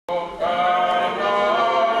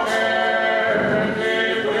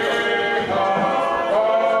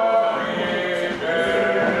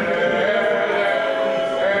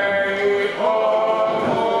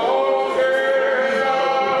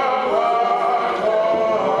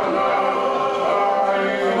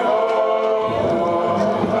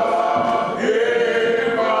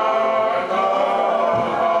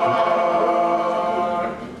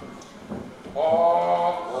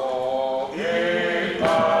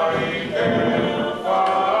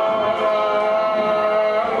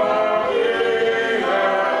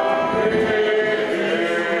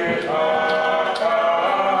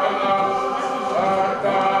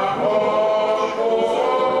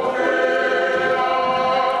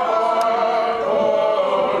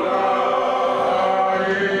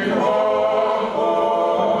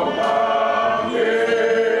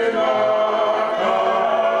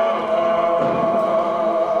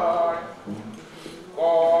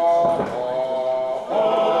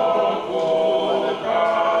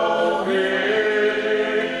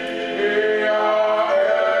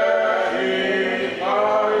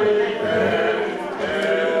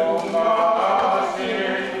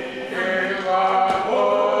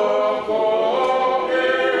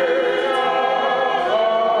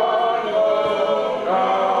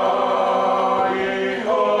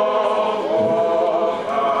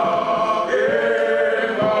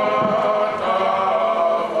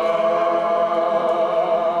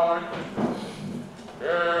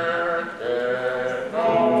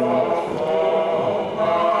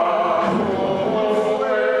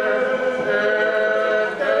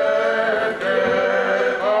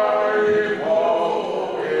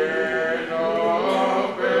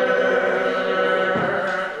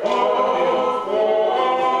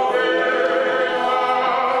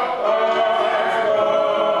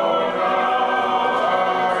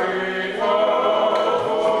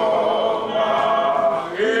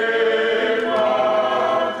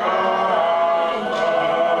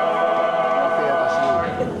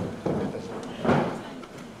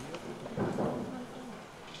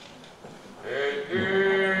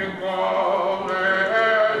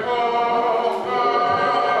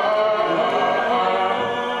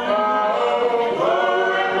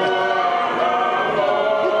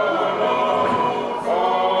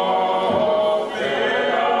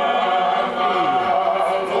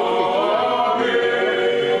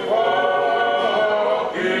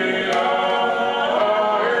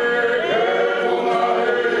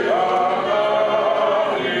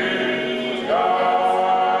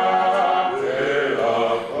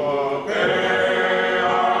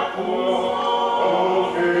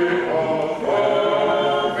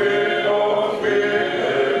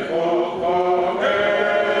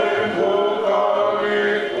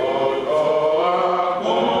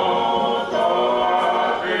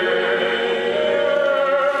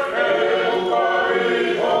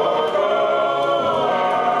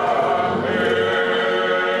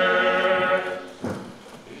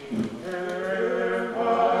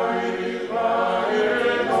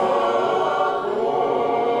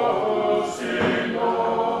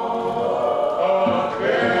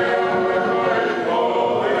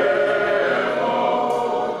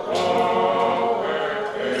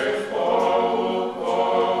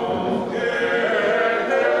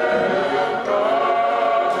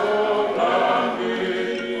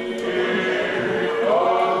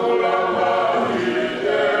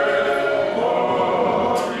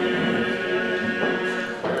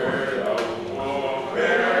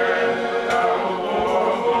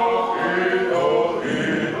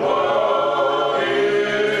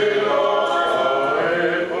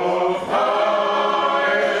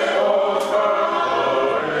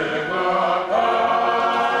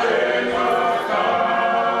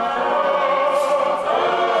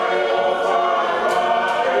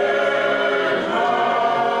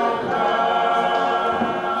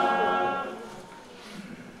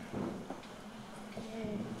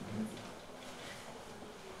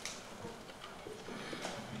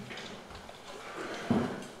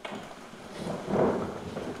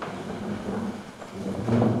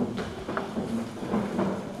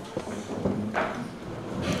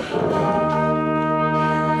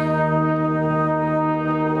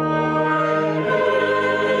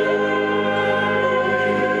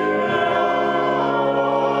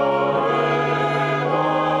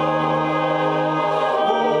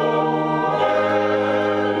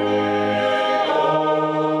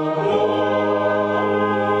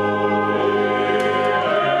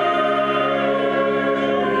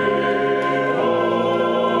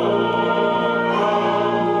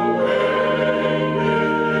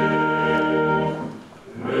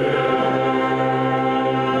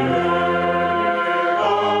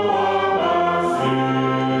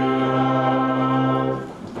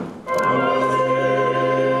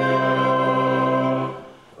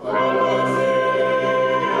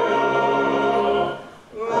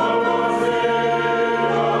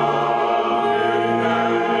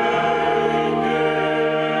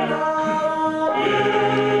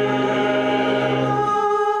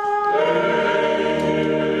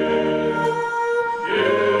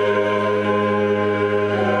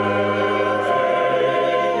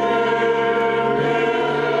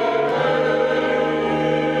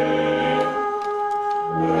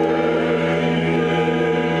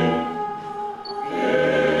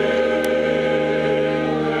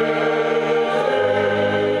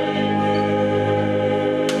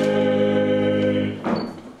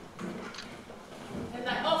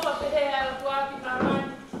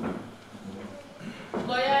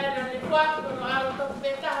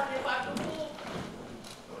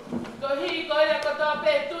Ko hi ko ia ko tō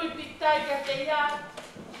pē tui pitai ka te ia.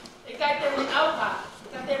 E kai te ni auka,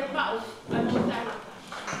 ka te ni mau, a mo tai.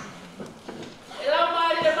 E lau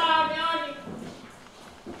maari e maa ni oni.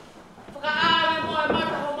 Whakaare mo e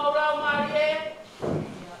mata ho maurau maari e.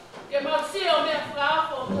 Ke mau sio mea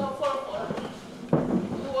whakaafo o tō whorofora.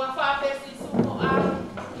 Kua whapesi suko ara,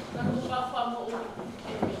 ka kua whamo ui.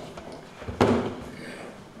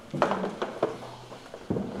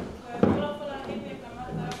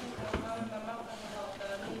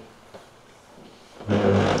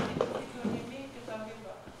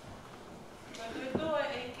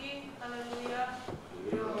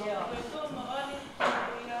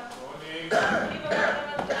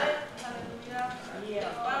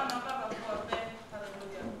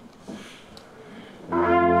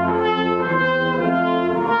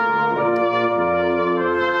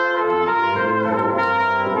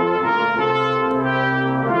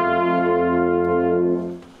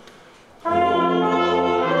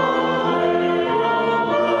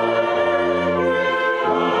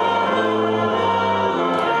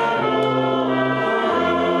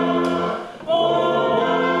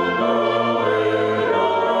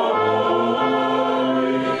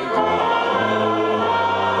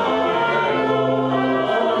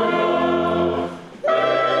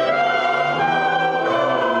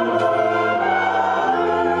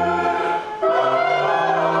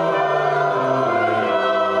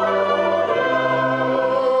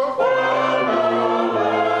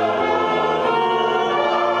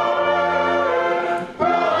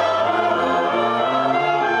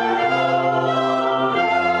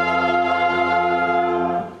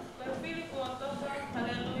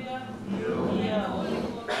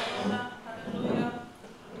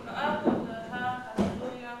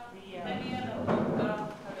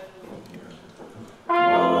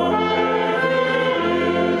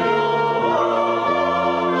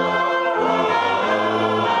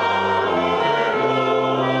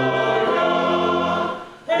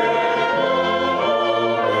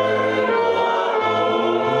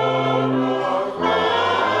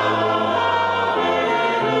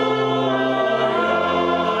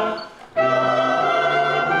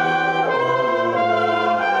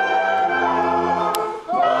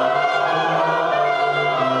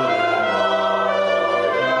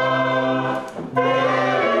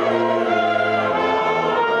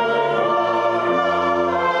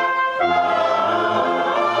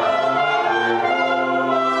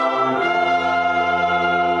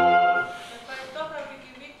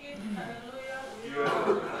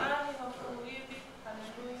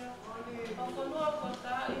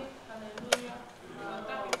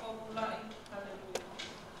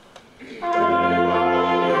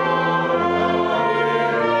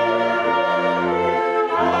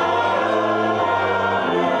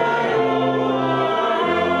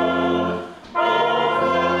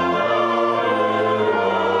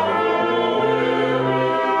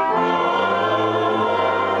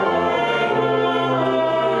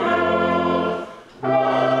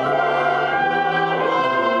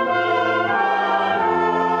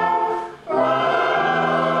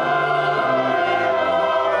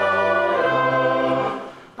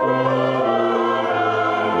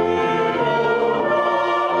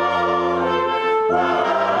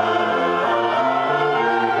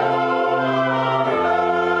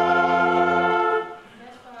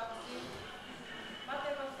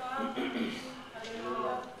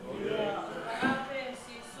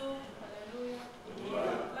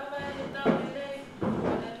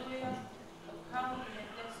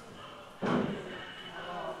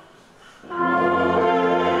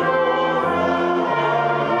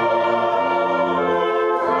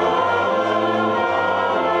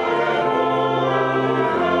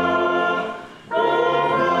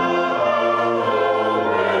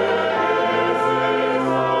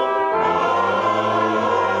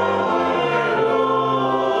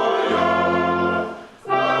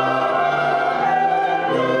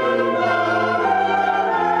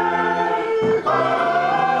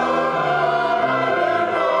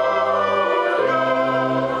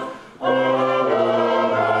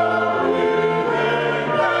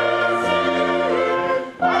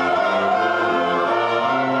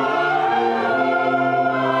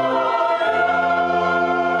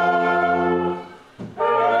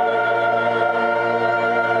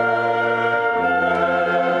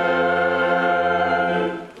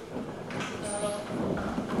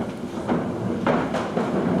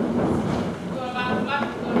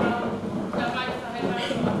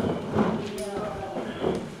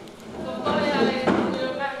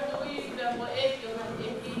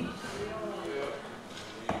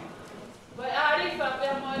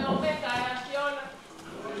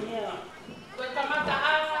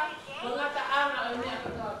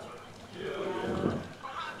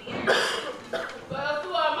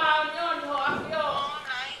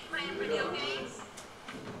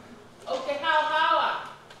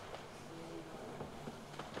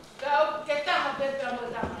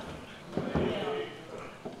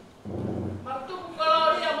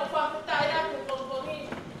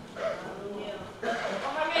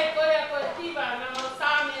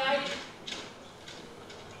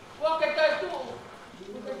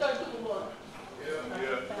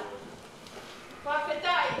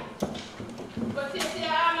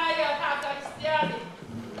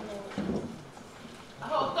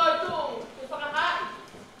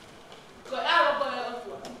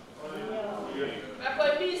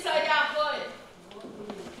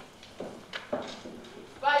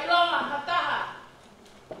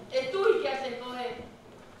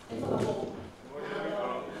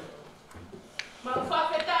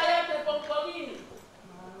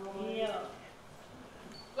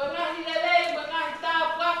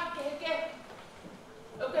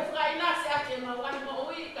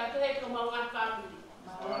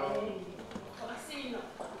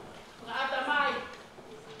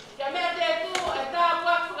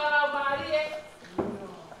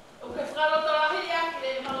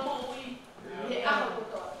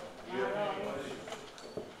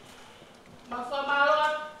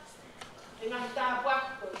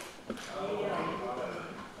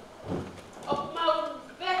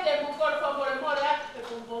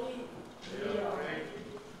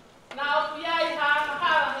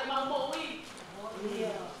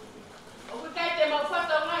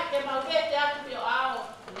 ya tu yo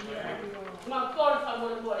ao. Ma kol fa mo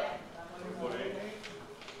le.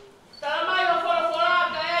 Tala mai o fora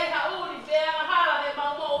ka ai ha uri pe a hala e ma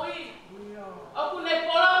mo wi. O ku ne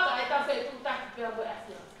poloka e ta fe tu ta pe o ya.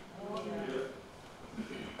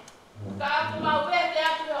 Ka aku mau ve te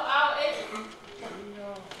aku yo ao e.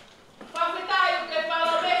 Pa fetai o ke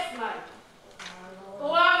palo mes mai.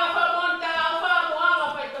 Kuanga fa monta o fa moanga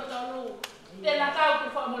pa to tonu. Te la tau ku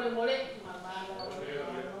fa mole mole.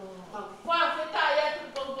 Fa fetai ya tu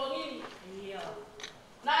pongpongin.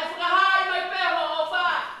 Na e fuka hai mai peho o fa.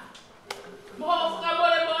 Mo fuka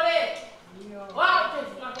mole mole. Wa te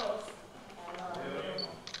fuka tos.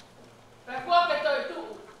 Ka ko ke to tu.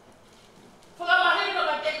 Fuka mahino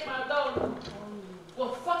ka tek ma don. Ko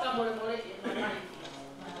fuka mole mole e mai.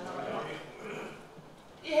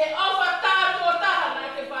 Ihe ofa tato taha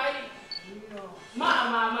na ke pai. Ma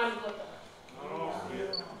ni kota.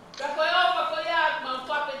 Ka ko ofa ko ya ma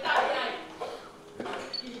fa peta ya.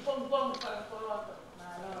 I pom para kolota.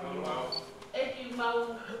 E ki mau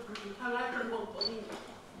hanga tu pom poni.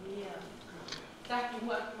 Ka ki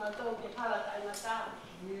ma to ke pala ta na ta.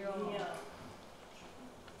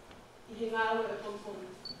 I ngau e pom poni.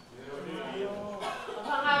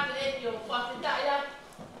 Hanga te e ki o fa peta ya.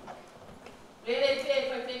 Vele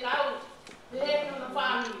pe kau. Vele no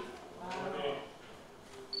fami.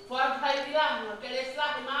 Foi vai virar, no que eles lá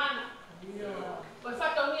de mana. Foi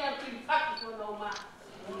fato minha privada com o ma.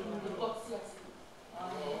 Do Siasi.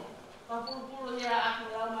 Papu ya aku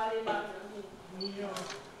la mari ma.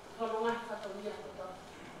 Kalau nggak fato minha to.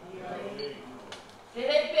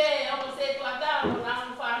 Vele pe o você tu ada na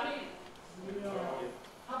fami.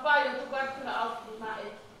 Apa yo tu buat kena au di ma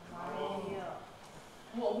e.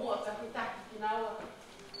 Mo ka kita kinawa.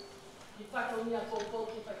 Di fato minha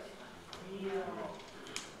popo ki fa.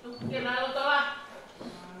 Tu kena lo tola.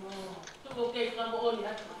 Tu ko ke ka mo oni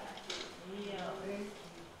hat.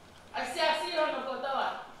 Siasi ro no ko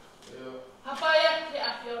tola. Hapa ya ke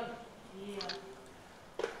afio.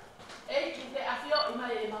 Tu ke afio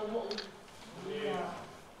mai ma mo.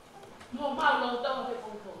 Mo ma lo to ke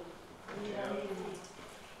ko.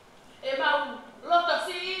 E ma lo to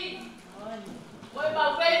si. Moi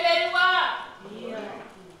ma vele wa.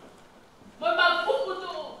 Moi ma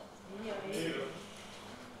puputu.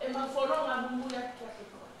 E ma foronga mumuya kia ke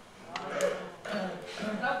koe.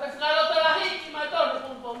 Kau kasngalo tola hiki ma tono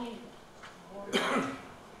pumpongi.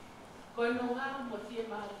 Koe no ngā mo tie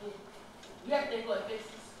maha te. Ia te koe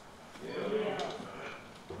pesis.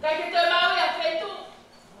 Kai ke toi mau ia feitu.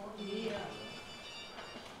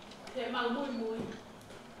 Ke mau mui.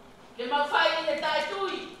 Ke mau whai i he tae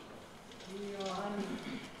tui.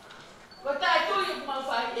 Koe tae tui o mau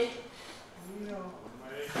whai e.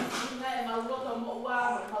 Nai mau roto mo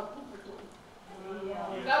ua mau puputu.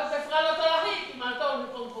 Kau ke whakalo tola hiki ma tonu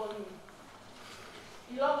pongponi.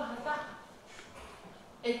 I longa hata.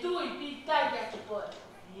 E tui pi tai kia ki koe.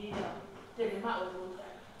 Tene mao i runga.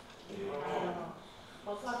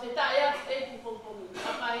 Mau whapeta ea e ku pongponi.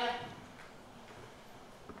 Apa ea.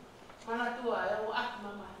 Mana tua e o aki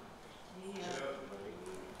mamai.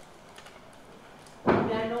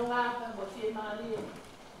 Nea no ngā ka mo fie maari e.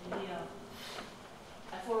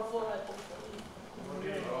 I fora e pongponi.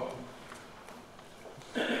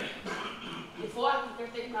 E fora ki ka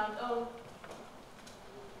te ngā tau.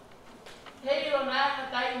 Hei o nā ka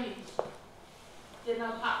taimi. Te nā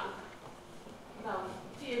hau. Nā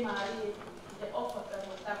tie maari e. Te ofa ka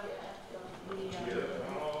mo tawe a te o.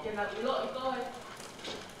 Te nā ilo i koe.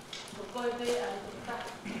 Ko koe te a i te ta.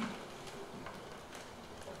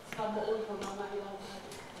 Ka mo oi ko mama i lau mai.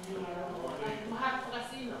 Nai maha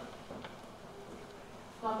whakasino.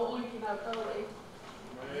 Ka mo oi ki nā tau e.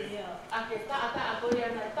 A ke ta a koe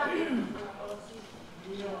ana e tahi. Nā polosi.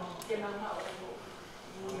 Ke nā mao e mo.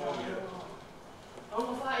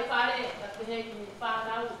 Ongo whai whare. Ka te heki ni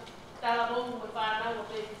whanau. Tala mongu me whanau o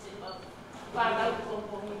pepi se mau. Whanau ki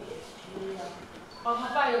pongpongi e. O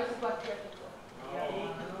hapai o tukua kia te koe.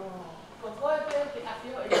 Ko koe pe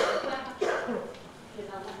afio e te taha. Ke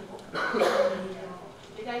nā mani mo.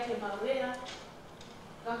 E kai ke maurea.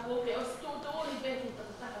 Ka ko ke o stutu uni pepi te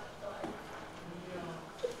taha ki toa.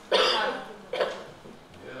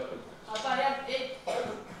 Apa ya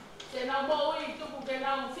se nā mo ui tuku ke nā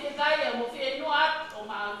mo fie kai mo fie nuat o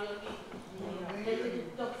maami o ni. E te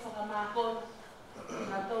toki whakamākon.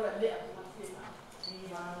 Nā tōra lea o mā fie mā.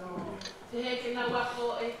 Te he ke nā wako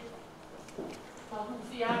e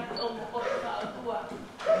mahuwhi atu o mo koto ka o tua.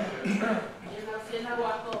 E nā fie nā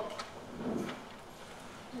wako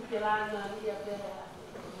tu ke langa lia pera.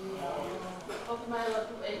 Oku mai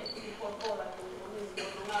watu e ki porpora ko ni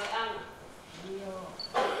mo ngā anga.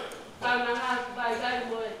 Ka nā ngā ki bai gai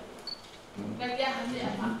mo e.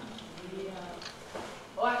 ama.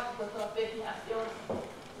 Oa ko to peki Ahio.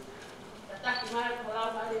 Tataki mai ko la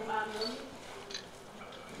mai mami.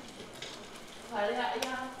 Pare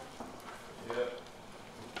ya.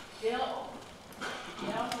 Yo.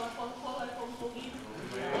 Ya no con poquito.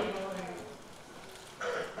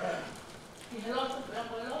 Y el otro, pero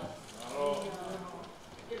bueno.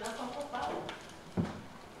 Y la con pau.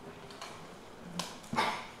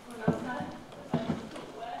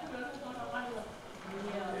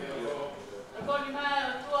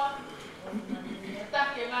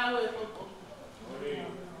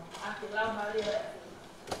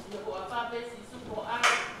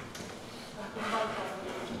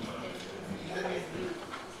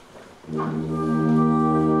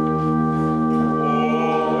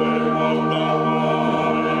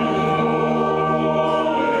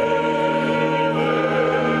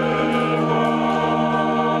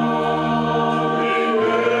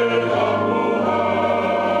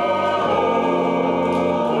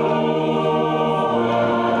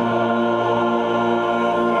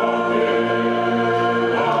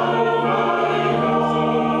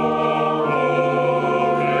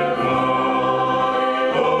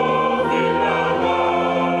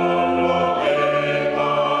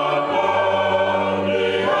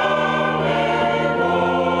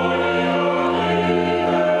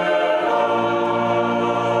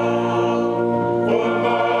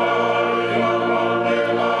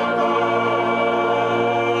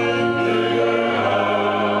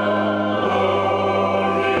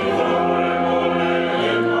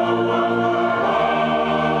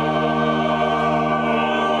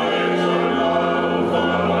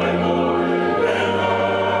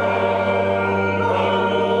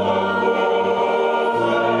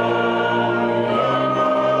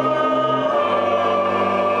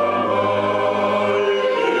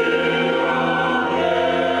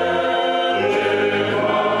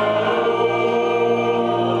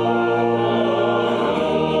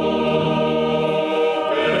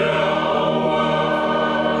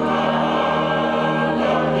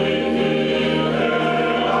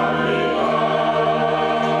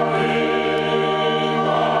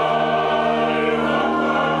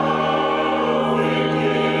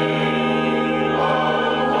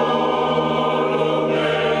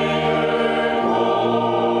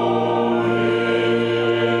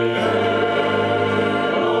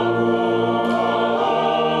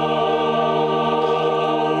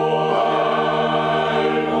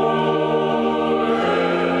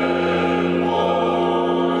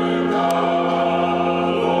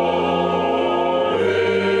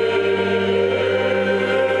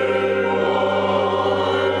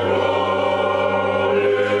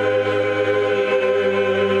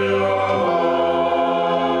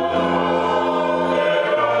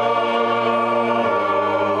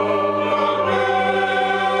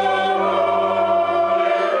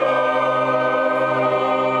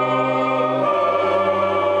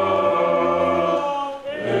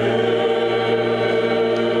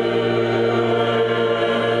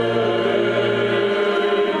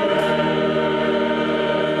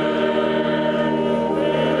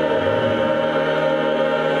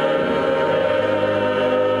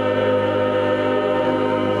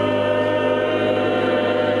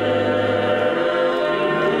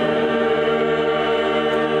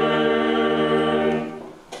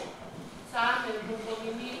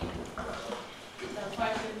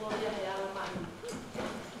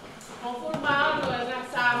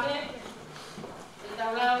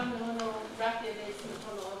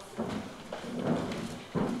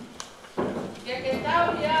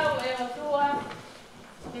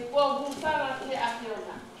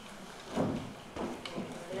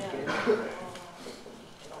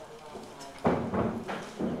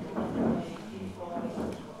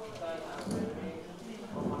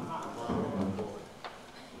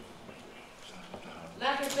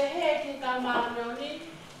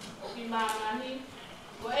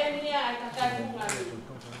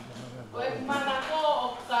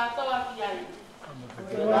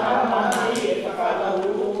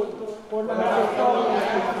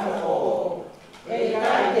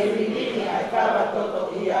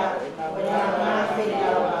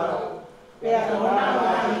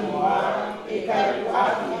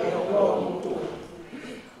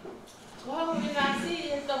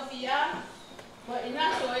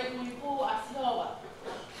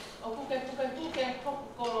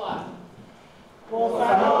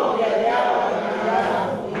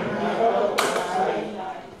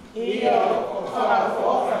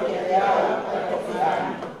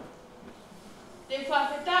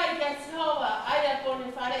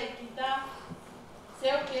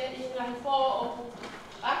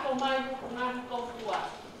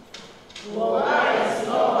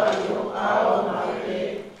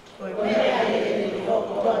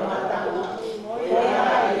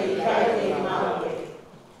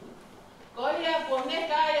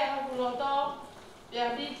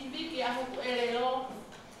 viki aho ku elelo.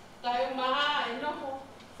 Kai maha e noho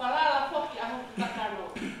falala foki aho ku kakano.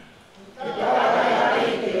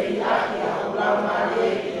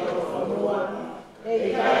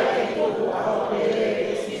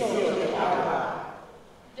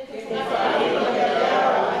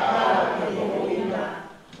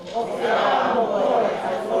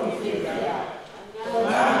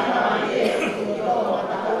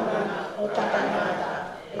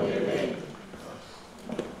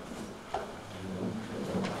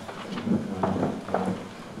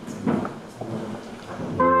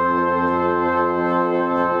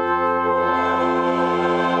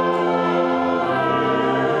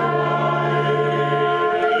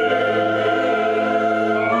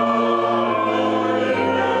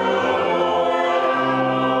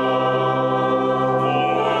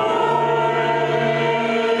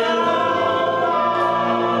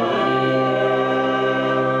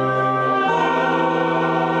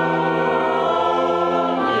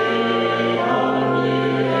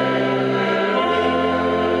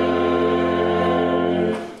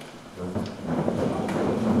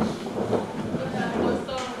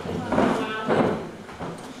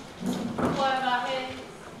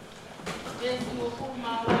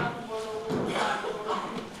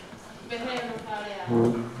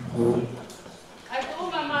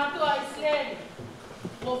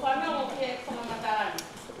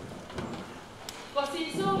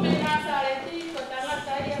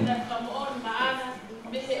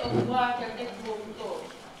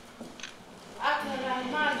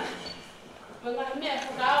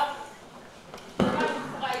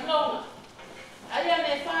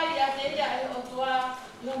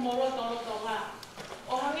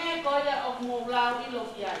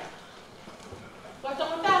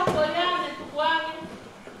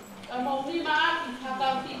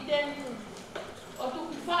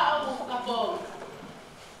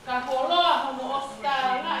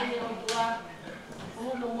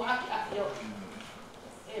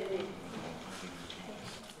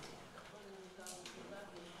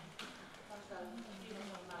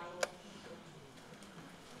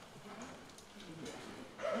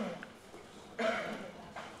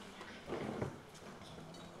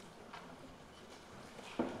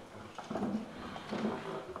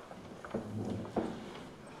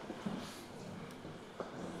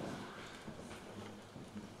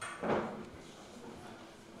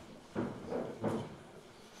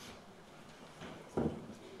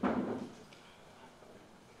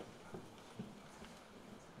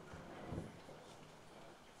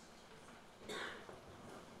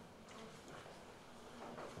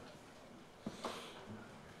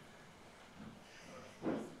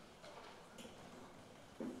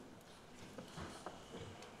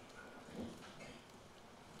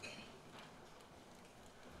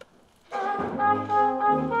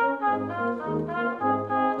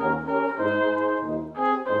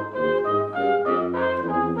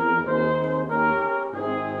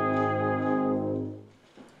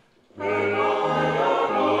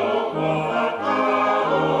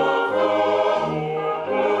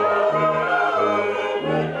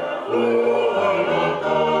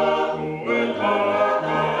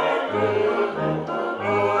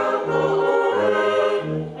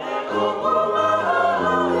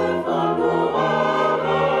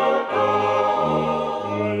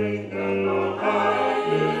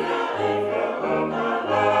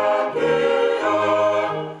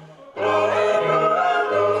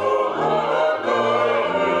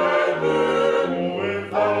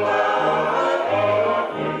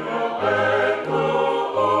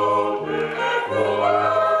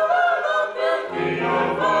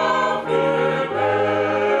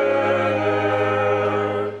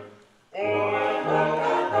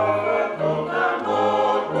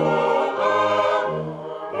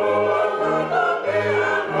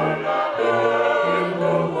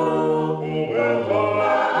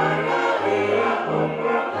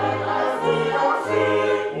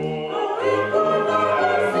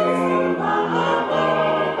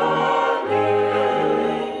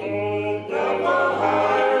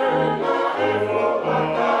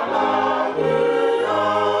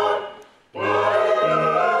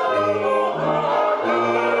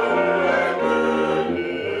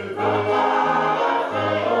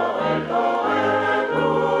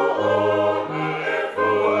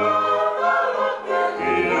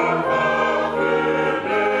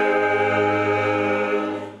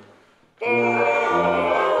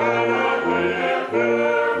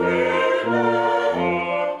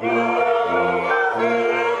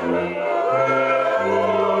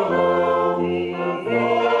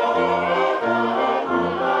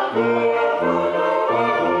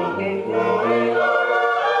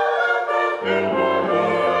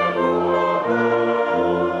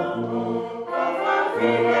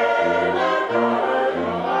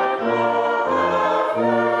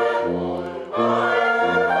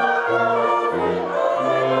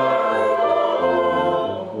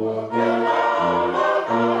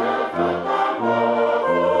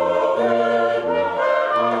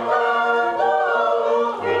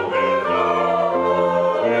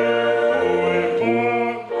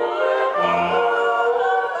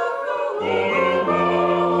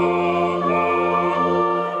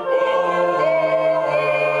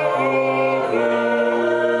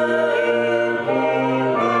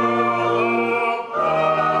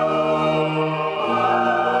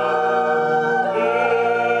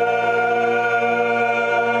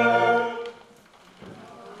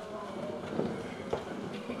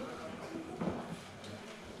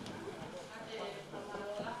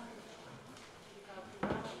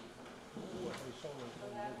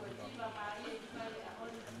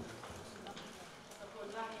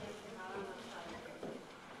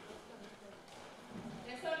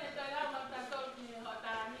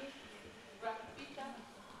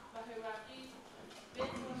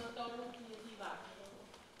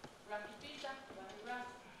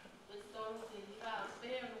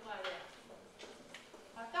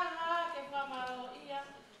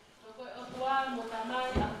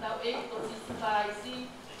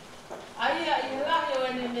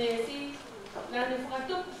 na ne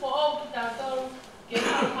whakatupu po o ki tātou ke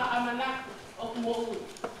hauha amana o kumohu.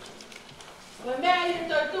 Wa mea i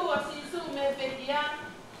toi tua si su me pekia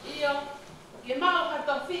iyo ke mau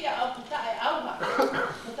hatofia o kutae auha,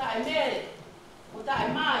 kutae mere, kutae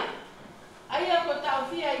mai. Aia ko tau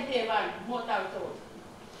fia i te wani, mo tau tō.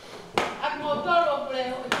 Ak mo toro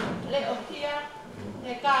le o kia,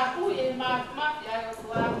 he kā pui e mafi ai o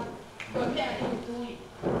tua, ko mea i tui.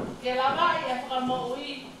 Ke lawai e whakamo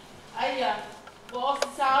ui, aia, ko osi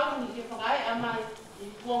sauni ke whakai amai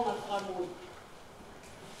i kuonga whakamui.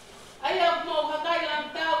 Aia mo hakai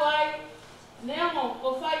lang tau ai, neongo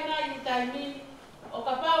ko whaina i taimini, o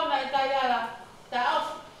ka pauna i tai ala, ta au,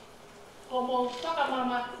 ko mo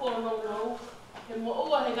whakamama kuono, he mo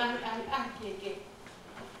ua he ngahi ahi keke.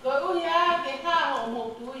 Ko uhi a ke kāho o mo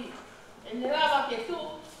tui, e ne rawa ke tu,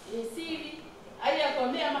 i siri, aia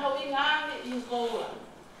ko mea maho i ngānge i koura.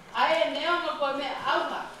 Aia neongo ko mea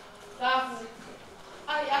auha, kāpu,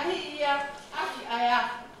 ahi ia, ahi ai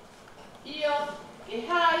ahi. Iyo, ke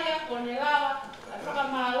haia ko ne rawa, a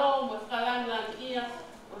whakamalo mo whakalangilangi ia,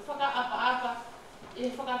 mo whakaapa-apa, e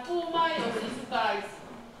whakapūmai o sisu karaisi.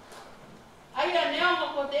 Aia neongo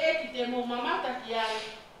ko te eki te mo mamata ki ai,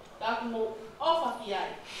 ka mo ofa ki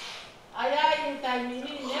ai. Ai ai i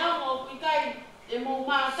taimini neongo o pikai te mo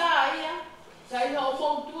mātaa ia, ka iha o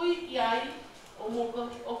mou tui ki ai, o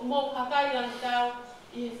mou hakai lang tau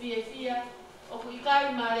i he fia, o ku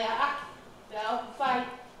ikai marea aki, pia o ku whai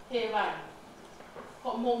he wani.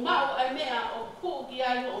 Ko mo mau ai mea o ku ki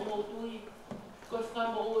ai o mou tui, ko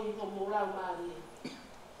whakamo ui ko mo rau maari e.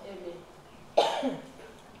 Eme.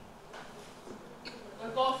 Ko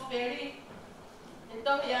gospeli, e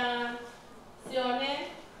tohi a sione,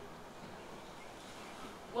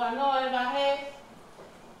 ua noa e wahe,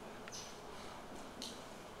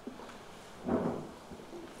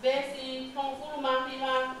 besi kongfuru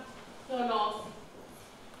mahima, tono osi.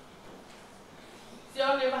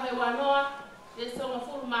 Sione wahe ua noa, besi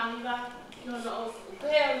kongfuru mahima, tono osi.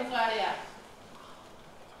 Upea no karea.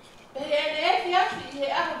 Pehe ene eki afi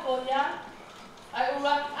he aho koia, ai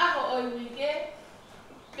uraki aho oi wike,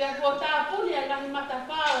 pia ko tāpuni a ngahi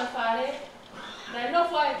matawhao e whare, nai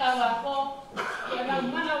nofo e kawako, ia nau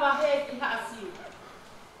mana wahe ki haasiu.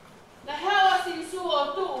 Na hea wasi su o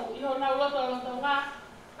tuu i ho nau loto ngā,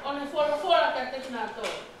 o ne whora kia tekina tō.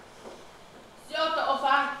 Si oto o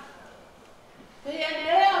wha. Pehe ene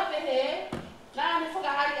rea pehe, nā ane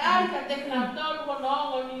whakaari kia tekina tō, luho no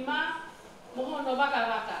ongo ni mā, moho no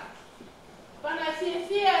waka. Pana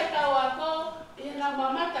fia e kawako, i he nau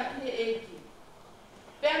mamata ki he eki.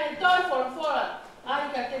 Pea ne toi whora, ai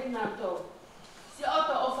ka tekina tō. Si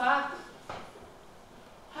oto o whaatu.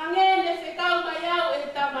 Hange ne whekau mai au e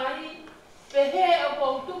tamai, pehe o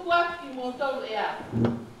kou tuku aki mō tolu e au.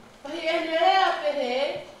 Pahi e ne rea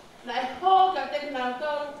pehe, na e hō ka tekina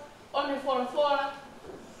tō, o ne whora,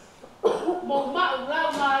 mō mau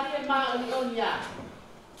rau maari e maa oni a.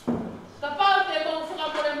 Ka pau te mō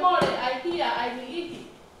whakamore ai hia ai ni iti,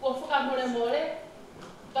 ko whakamore,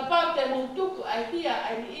 ka pau te mō tuku ai hia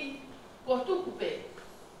ai ni iti, ko tuku pe.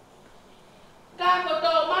 Ka ko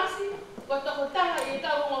tō masi, ko toko taha i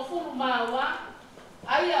kau ngō furu māua,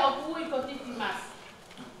 aia o kui ko titi masi.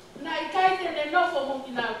 Na i kaite ne nofo mō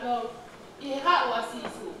ki nau tō, i he hao a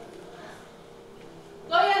sisu.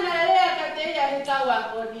 Koia na rea ka te ia he kau a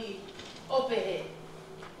koni o pehe.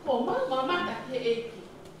 Ko mamata ki he eki.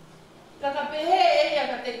 Ka pehe e ia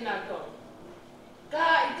ka tekina tō. Ka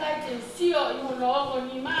i kaite sio i hono ongo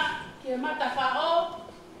ni mā, ke mata whao,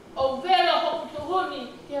 o velo hoku tuhuni,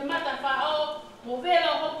 ke mata whao, mo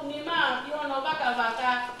velo hoku ni mā, ki hono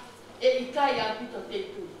waka, e i kai au pito te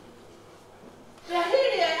tui. Pea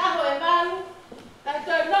hiri e aho e walu, kai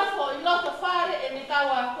toi nofo i loto whare e ne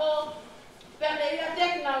kaua ko, pea ne ia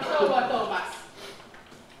tekina tōrua Thomas.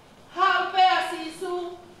 Hau pea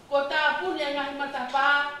sisu, ko tā puni e ngahi mata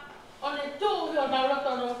pā, o ne tūhi o nau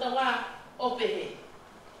roto ngā o pehe.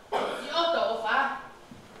 I oto o wha.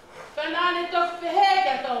 Pena ne toki pehe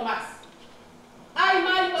kia Thomas. Ai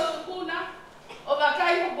mai ko tukuna, o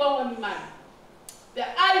wakai ho bongo ni mana. Pea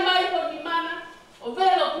ai mai ko ni mana, o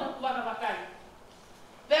velo kuna kuwaka wakai.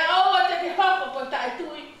 Pea oua te ke hoko ko tae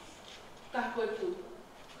tui, ka koe tui.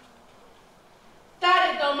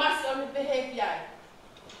 Tare Thomas o ne pehe ki ai.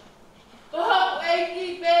 Ko hoko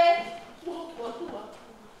eiki pe, muho kua tua.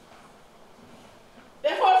 Pe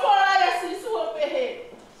whora ia sisu o pehe.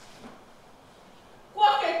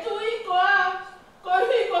 Kua ke tui ko au, ko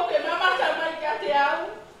hui ko ke mamata mai kia te au.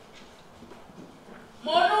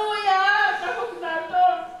 Monu ia ka kokina tō.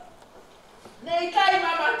 Nei kai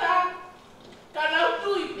mamata, ka nau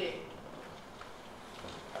tui pe.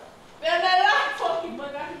 Pe ne lahi whoki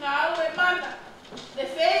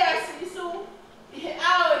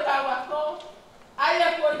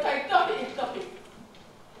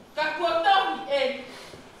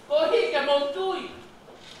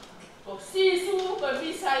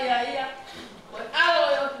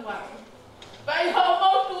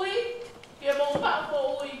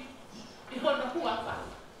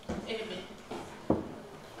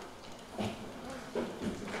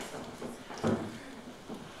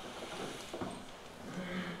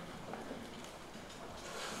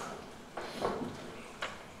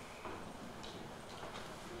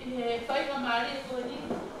fai ka mari ko ni.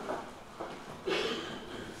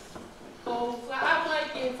 Ko fa amo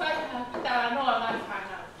ke fai ha kita no ma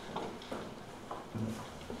kana.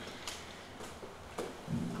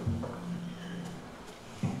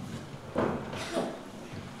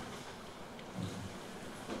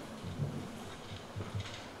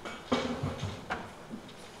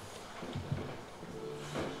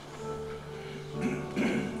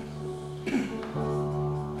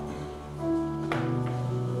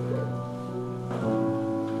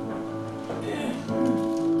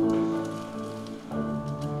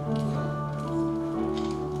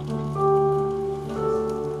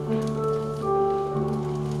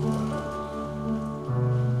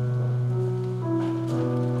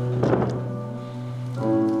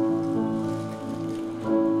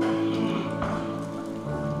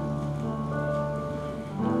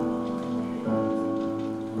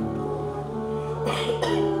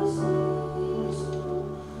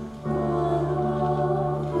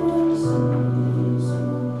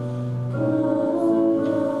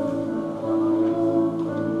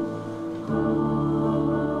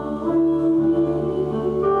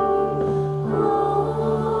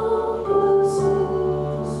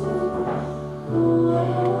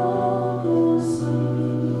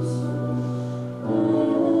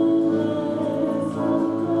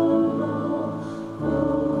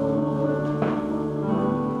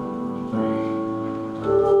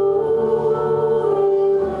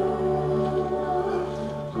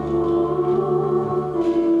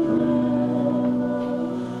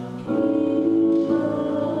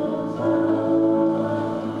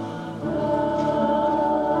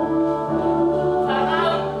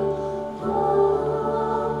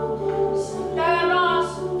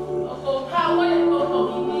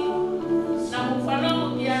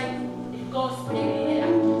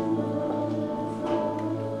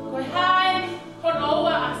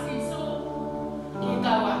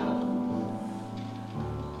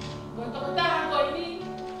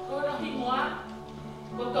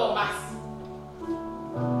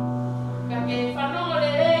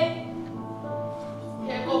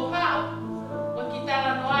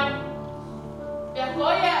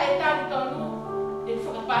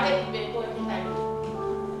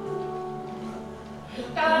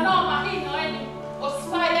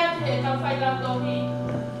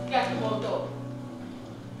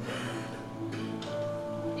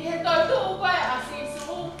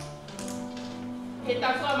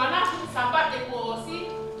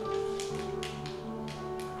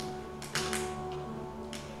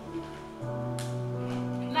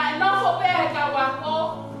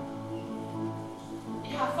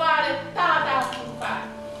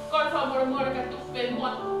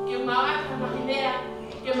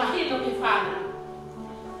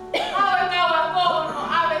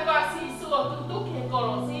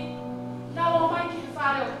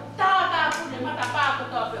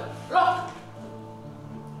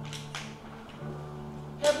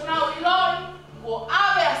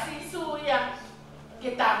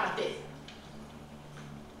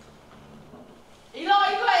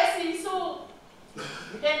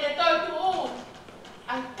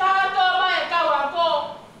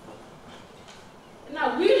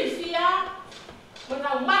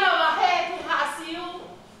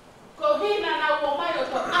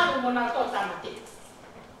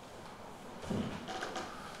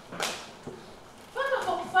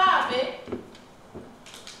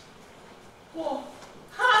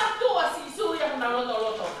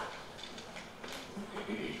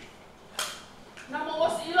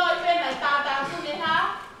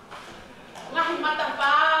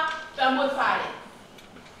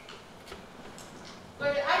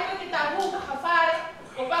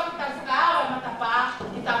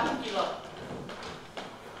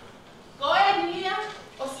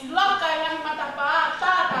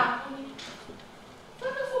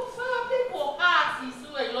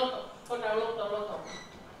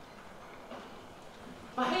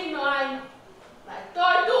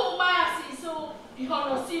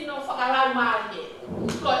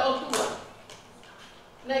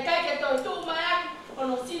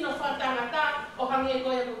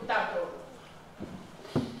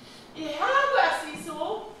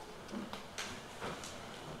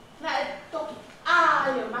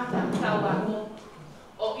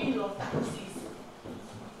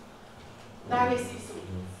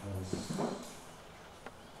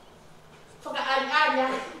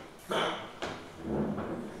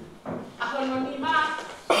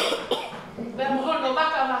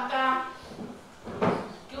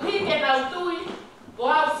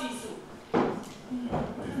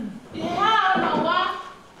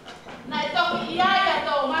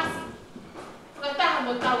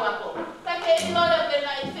 Tahu aku.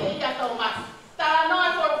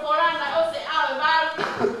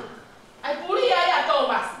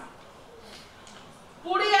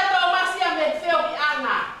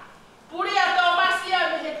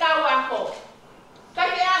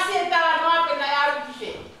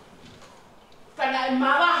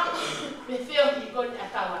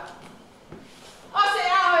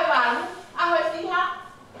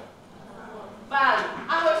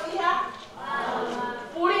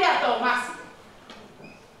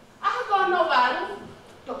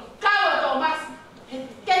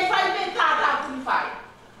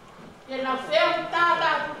 feo tata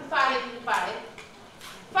tu fare.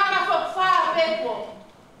 Fanga fo fa beko.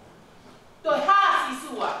 To ha si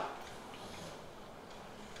sua.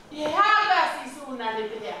 Ye ha si su na le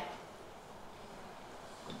pelea.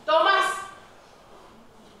 Thomas.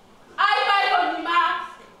 Ai vai con ma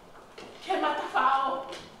che mata fao.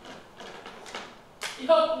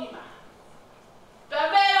 Io ni ma. Per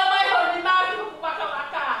me lo mai con ma che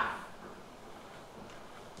waka.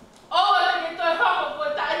 Oh, che to ho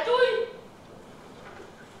ko ta tui.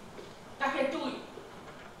 Ta che tui.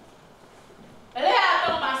 Lea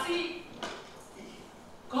Tomasi.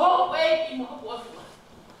 Go away in mo ko fu.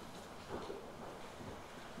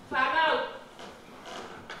 Fanau.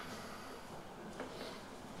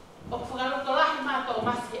 O fugalo to la ma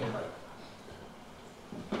Tomasi ahoi.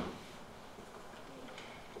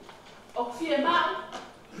 O fie mau.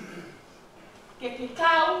 Que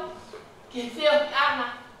cau, que feo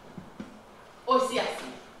ana. O Siasi.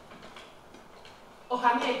 O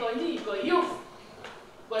hame ko ni ko yuf.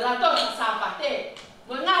 Ko la to sa pate.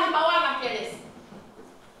 Mo ngai mawana keres.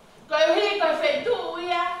 Ko hi ko fe tu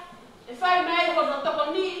ia. E fai mai ko no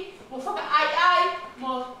to ni, mo foka ai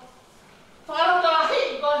mo falo to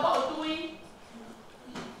hi ko ho tui.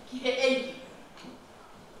 Ki he ei.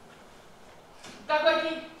 Ka ko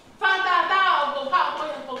ki fanta ta o ko pa ko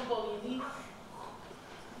ya pong ni.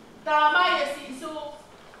 Ta mai e si su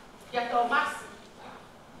ya Thomas.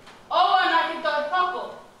 O na ki to hoko.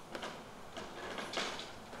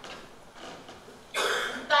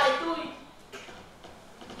 Tai tui.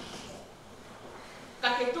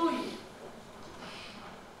 Kake tui.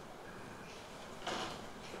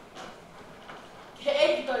 Ke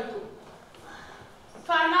ei toi tu.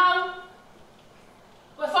 Whanau.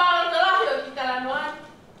 Koe whanau te lahi o ki tala noan.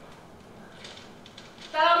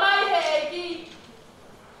 Tala mai he ei ki.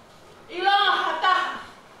 I longa hataha.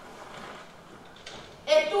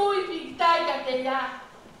 E tui pikitai ka te ia.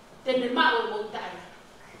 Tene mau mo tai.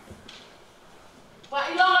 Wa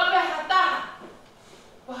i longa pe hataha.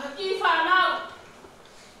 Wa haki whanau.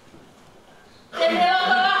 Tene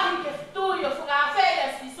loto lahi ke tui o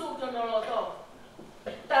whakawhea si su ki ono loto.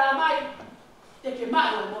 Tala mai te ke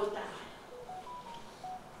mau mo tai.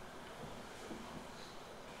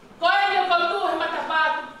 Koe ni o koutu he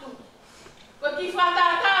matapātutu. Ko ki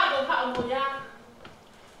whatata ko hao mo ia.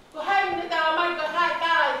 Ko hei ne tala mai ko hai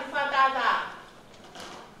kāla i ki whatata.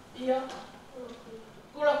 Iyo.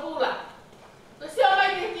 Kula. Ko si o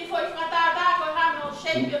mai ki foi whatata ko hano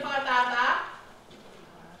shape o whatata.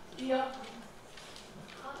 Iyo.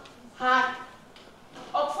 Hat.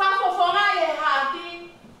 O whakofonga e hati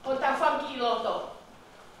o ta whanki loto.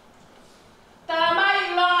 Tala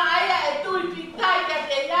mai longa aia e tui pitai ka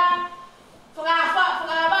te ia.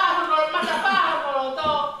 Whakawaho no matapaho no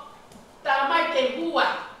loto. Tala mai te hua.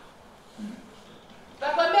 Ka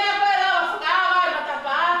koe mea koe lawa whakawai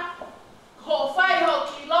matapaa. Ho whai ho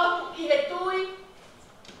ki lotu i he tui.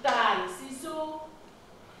 Tai sisu.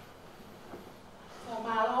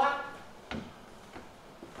 Whamaloa.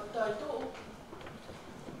 O toi tuu.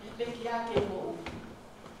 E peki ake mo.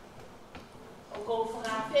 O kou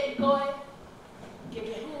whakawhe i koe. Ke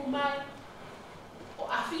hu mai. O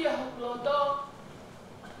awhia hoku loto.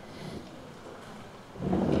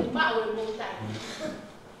 Ke mau e mōtai.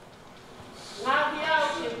 Ngāwi au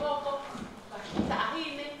ke moko. Wakita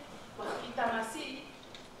ahine. Wakita masi.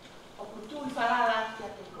 O kutui whalala kia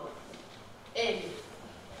te koe. Ene.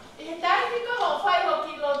 I he taifika ho whai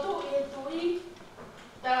hoki lotu i he tui.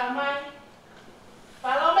 Tala mai.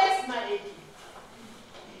 Palomes mai eki.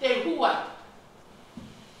 Te hua.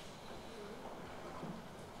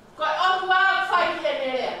 Koe oku au whai he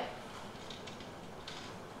merea.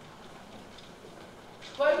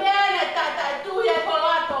 Koe mea ne tata e tui e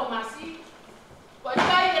poloato masi. Koe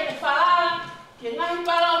kai ke me whalala. Ke ngahi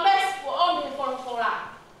palomes po omi he polofola.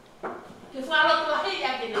 Ke whalotu lahi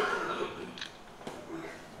a ke ne tui.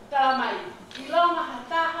 Tala mai. I longa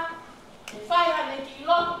hataha. E whai hane ki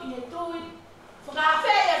loku i he tui.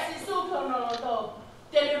 Whakawhea si suki ono loto.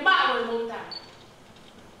 Tene mau e montai.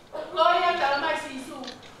 Koia tala mai si su.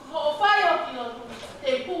 Ho whai o ki lotu.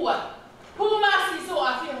 Te pua. Puma si su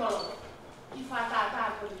a whia holo. Ki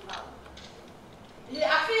whatata ko ni pau. I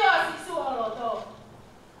a whia si su holo to.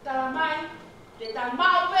 Tala mai. Te ta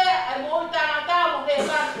mau pe ai mo i tangata mo he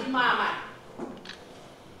whan i mamai.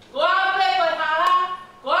 Ko au pe koe hala.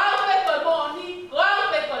 Ko au pe koe moni. Ko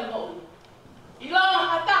au pe koe moni. I longa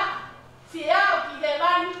hata. Whiau ki he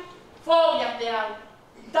wani. Fou ia te au.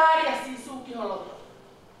 Daria si su ki holo to.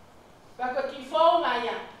 Kako ki fou mai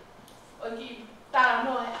ia. O ki tala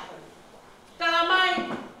noe ahoi. Tala mai.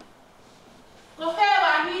 Ko he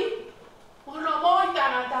wani. Mono moi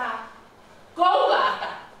tangata. Koula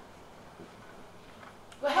ata.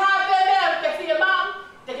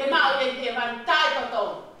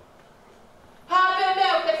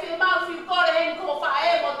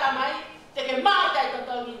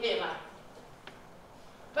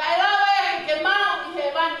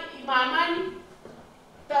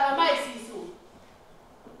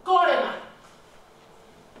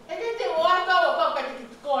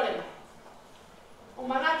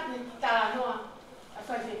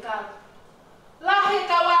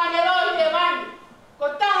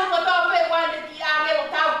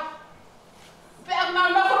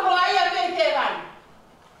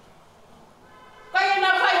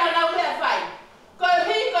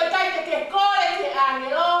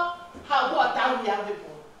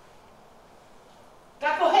 po.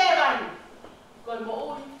 Kako hewan kon mo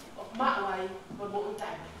ui o mawai kon mo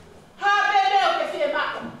utai. Ha bebe o ke fie ma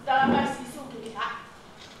dalam masi suku ni ha.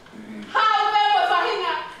 Ha bebe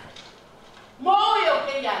fahinga mo ui o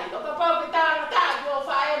ke yai o ka pau ke tanga ta o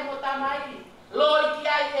fae mo tamai. Loi ki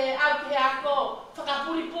ai e au ke ako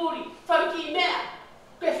whakapuri-puri whaki mea.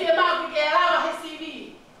 Ke fie ma ke rawa he sivi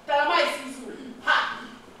dalam masi suku. Ha.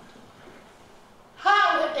 Ha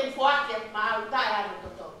o he te fuake ma au tai anu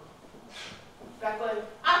toto. Kako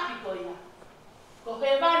api ko ia. Ko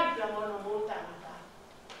he mani ka mono muta mata.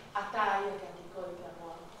 Ata ia ka te koi ka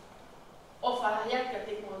mono. O whara ia ka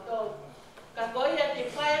te moto. Kako ia te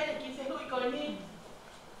whaia te ki se hui ko ni.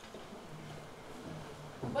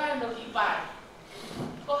 Wai no ki pai.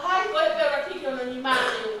 Ko hai ko e pera kiki ono ni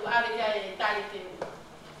mate u are ka e tari te u.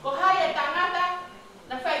 Ko hai e tangata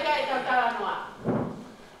na whai ka e tautara noa.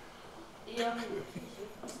 Ia.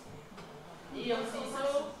 Ia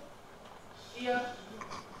siso. Ia.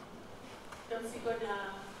 Então, se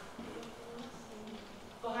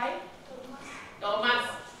Corrai? Thomas.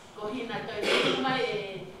 Corrina, então, uma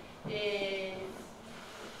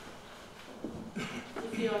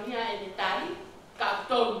Fionia e Tari,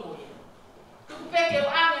 Capitão. Tu pega o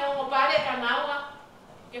ano, o pare canaua,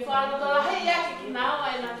 que fala do la reia que não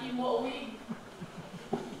é na que moui.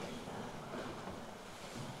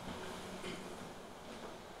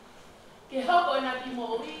 Que roubo é na que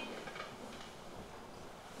moui.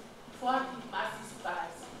 Forte, mas isso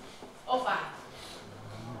faz. Ou faz.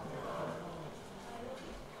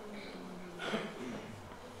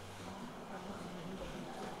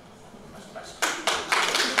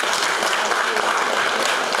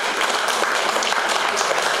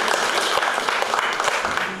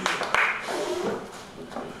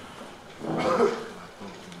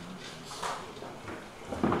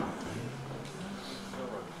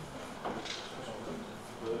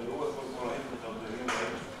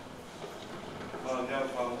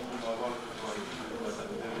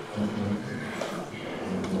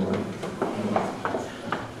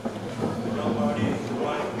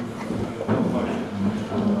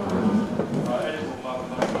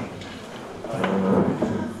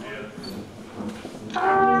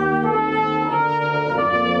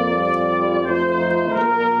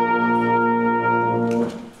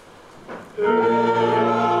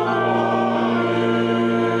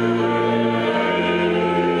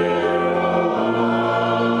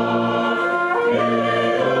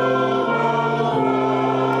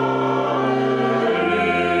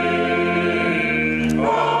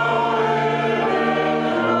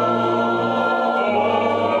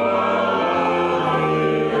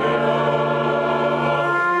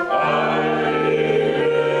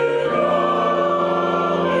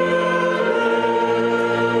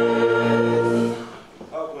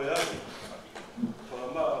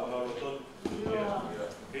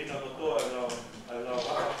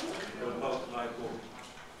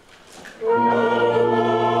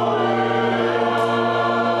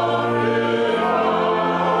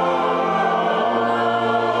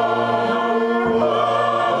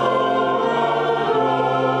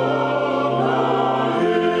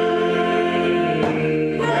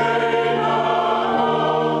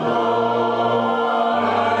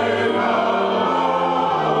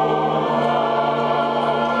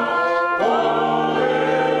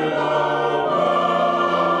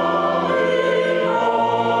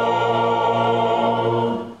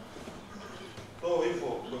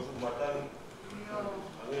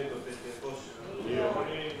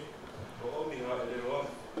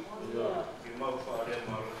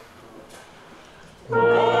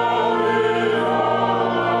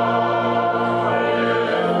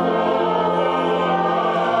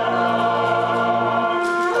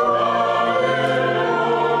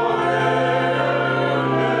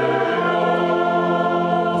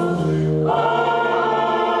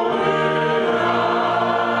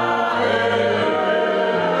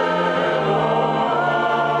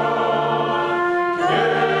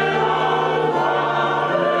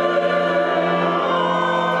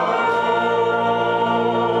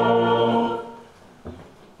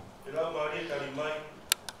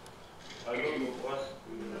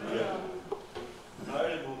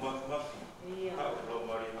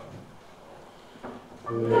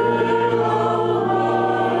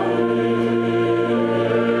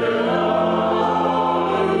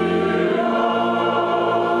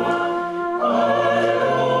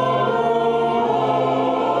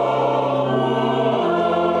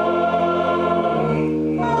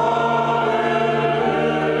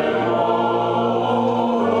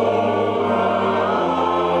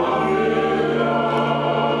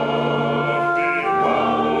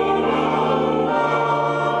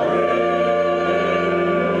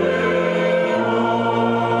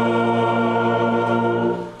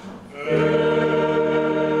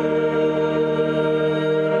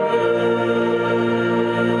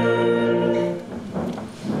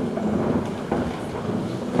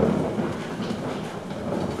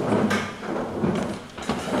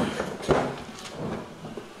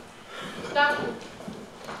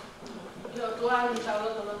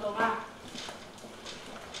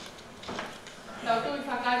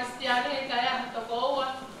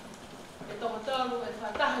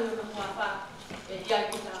 Ahio na mua e iai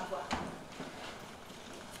ki tā wha.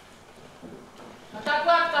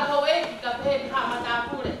 Matakwat ka hau ki ka pehe ha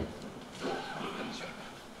matapure.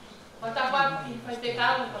 Matakwat ki whai te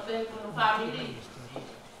karu ka pehe kono whamiri.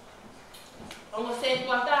 Ongo se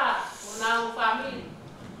tuata o nāu whamiri.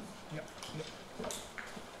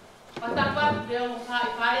 Matakwat pe ongo whai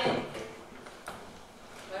whare.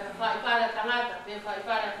 Whai whare tangata, pe whai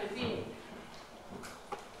whare pepini.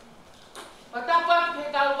 Matakwat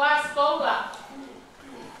pe karu was koura.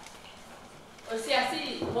 O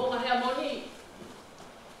Siasi, mo Heamoni.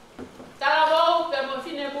 Tala wau pe mo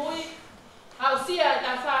fine mui, hau sia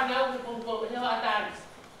ta whana au ke pongpo he wa atani.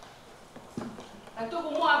 A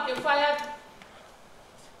tuku mua ke whaiat,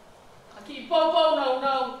 a ki popo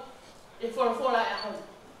nau e whora e hau.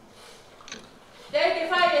 Te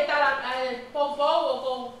ke whai e tala popo o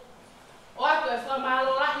kong o atu e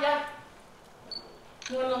whamalo lahia.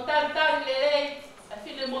 Ngono tari le rei, a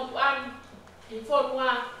fine motu ani, ki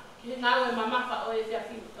whorunga, ki ngau e mamaka o e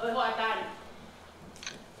whiawhini, o e ho atani.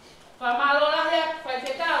 Whamalo lahia, whai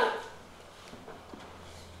te kau.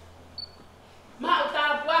 Mao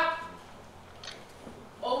tāpua.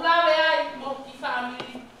 O ulawe ai, mo ki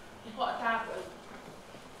whaamiri, e ho tāpua.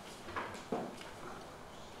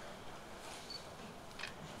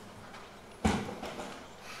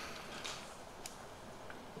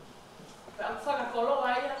 Whakakolo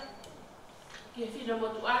aia, ki e whina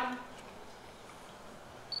motu ani,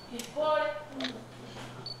 ki e kore,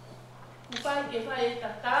 kupai ke whai e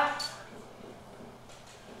tata,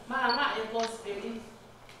 Malanga e Epeleli,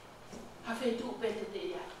 hawhi tu pete te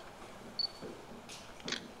ia.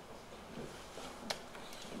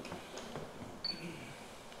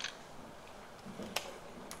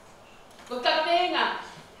 Ko tapenga,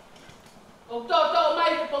 ko tō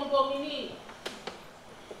mai te pongpongini.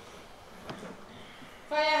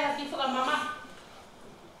 Whai aha ki whakamama.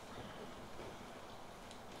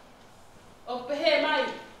 O pehe mai.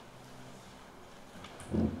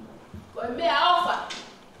 Ko e mea ofa.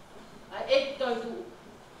 Ai e toi tu.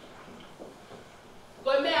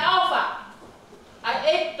 Ko e mea ofa. Ai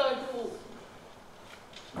e toi tu.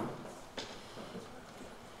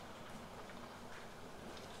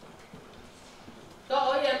 To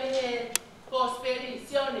oia me he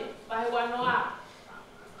cosperizione. Pai wanoa.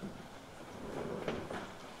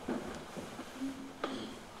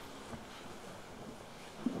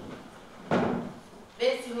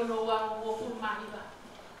 Vesi hono wango wo fulmahiva.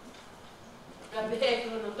 Ka behe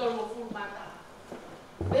hono tolmo fulmata.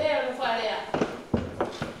 Behe no wharea.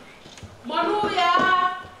 Monuia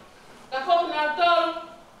ka whokuna tol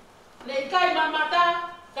nei kai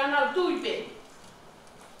mamata ka nau tuipe.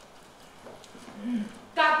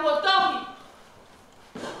 Ka puotohi.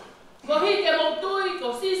 Ko hike mo tui,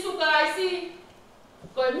 ko sisu ka aisi,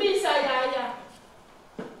 ko e misa ia.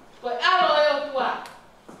 Ko e alo e o tua.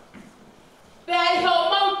 Pea i hau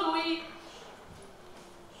mautui,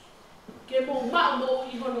 ke mō mau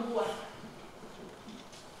i hono hua.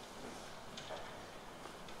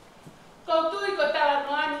 Ko tui ko tala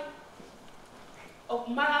noani, o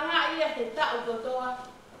Malanga ia he tau kotoa,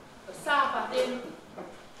 ko sāpatenu,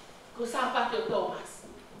 ko sāpate o Thomas.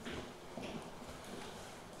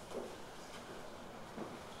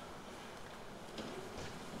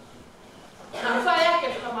 Nā whai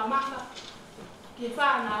ake whamamaka, ke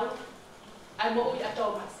whānau, ai mo ui a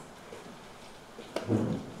Thomas.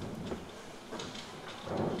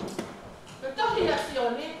 Ko tohi a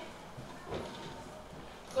Sione,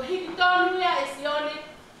 ko hiki tonu ia e Sione,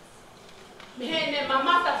 me he ne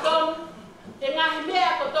mamata tonu, he ngahi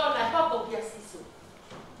mea ko tona e hoko ki a Sisu.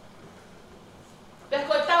 Pe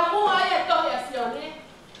ko tau mua ia tohi a Sione,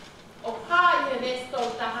 o pā i he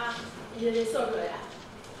resto taha i he resoru ea.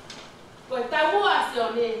 Ko tau mua a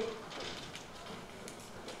Sione,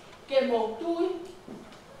 ke mō tui,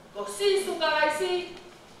 ko sisu karaisi,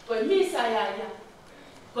 ko e misa ia,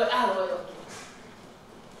 ko e alo e otu.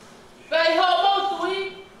 Pei ho mō tui,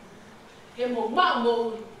 ke mō mau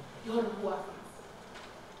mōui i hono hua.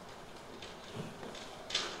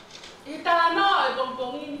 I tala no e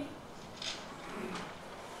pongpongini.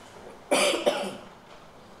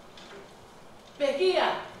 Pekia,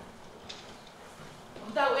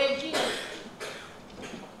 o tau e kia.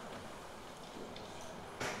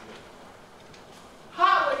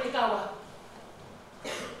 Hau e te kawa.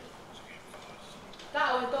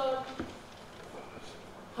 Tau e tō.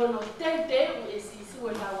 Hono teu e sisu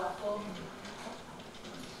e kawa ko.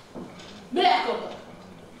 Mea kopa.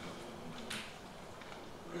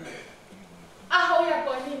 Aho ia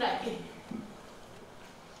koe nina e.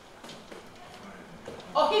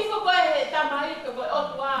 O hifo koe he tamari koe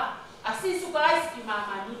otua a sisu koe aiski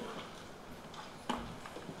mamani.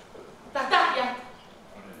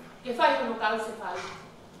 tau se whai.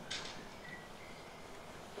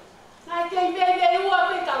 Nai kei vei ua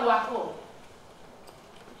pe ka wako.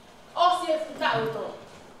 O si e whita uto.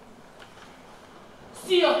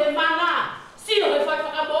 Sio he mana, sio he whai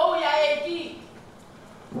whakamou ia e ki.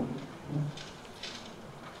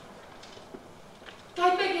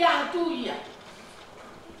 Kai peke aha tu ia.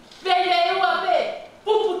 Vei ua pe,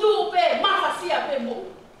 puputu pe, mafasia pe mo.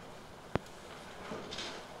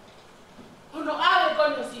 Ono ale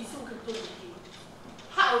kono si suke tu ki.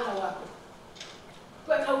 Hao tawako.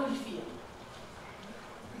 Koe ka uri fia.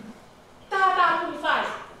 Tata puni whai.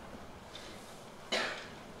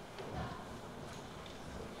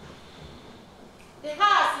 Te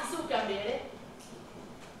haa si suke a mere.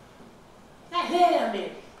 Nai lea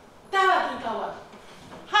mere. Tawa ki kawa.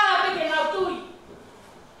 Haa peke nau tui.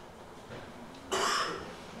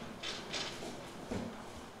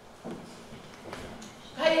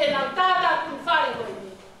 Kai e nau tata puni whai koe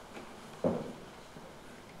me.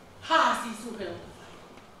 Haa si suke loto whai.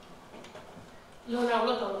 Lona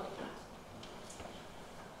loto loto.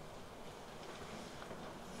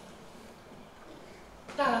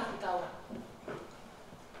 Tala ki kawa.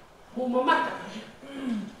 Muma mata.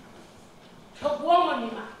 Hok womo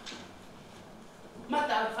ni ma.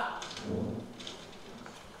 Mata al fa.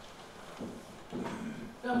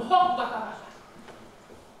 Nam hok baka baka.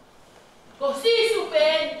 Ko sisu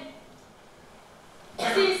pen.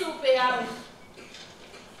 Sisu pe awe.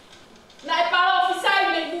 Na e para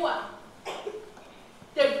ofisai me mua.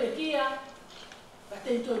 Tempekia. Ba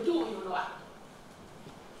tento tu yo no a.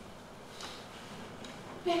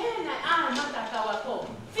 Pehena ana mata kawako.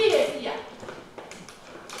 Fia.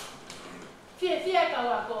 Fia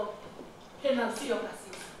kawako. Hena sio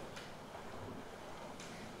kasi.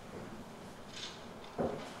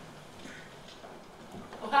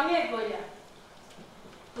 O kange koia.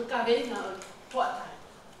 Ko ka veina o tuata.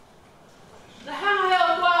 Na hanga he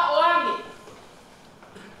o tua o ange.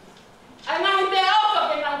 Ai ngahi me oka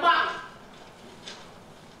ke nau maa.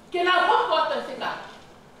 Ke nau hoko ato e whika.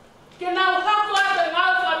 Ke nau hoko ato e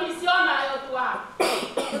ngau tua misiona e o tua.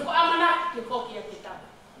 Ke ko amana ke koki a te tama.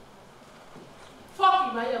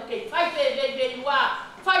 Foki mai o kei. Whai pe vei ua.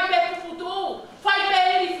 Whai pe puputu. Whai pe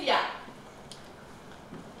erifia.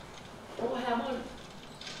 O Heamoni.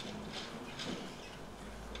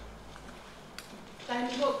 Tai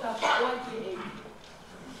mi hok tau whauai ki e.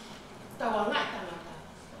 Tau a ngai tangata.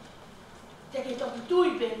 Te ke toki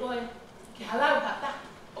tui pe koe. Ke halau hata.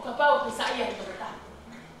 O ka pau ke saia he toka ta.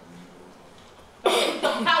 Ke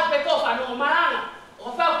toki tau pe ko whanongo Malanga. O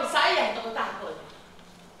ka pau ke saia he toka ta koe.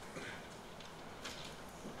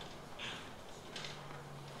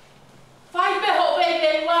 Whai pe ho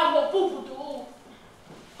vei ua mo puputu.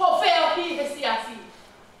 Ho wheo ki he siasi.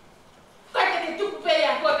 Kai te ke tuku pe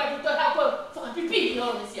a koe ka ki toi hau koe whakapipi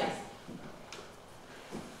o he siasi.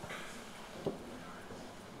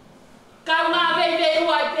 Kau ngā vei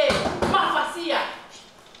ua i pe. Mawhasia.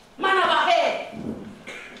 Mana wahe.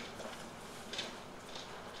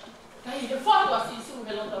 Kai he whatua si su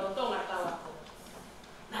he loto Tonga tau ako.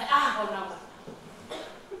 Nai aho nauma.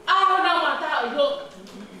 Aho nauma tau i loto.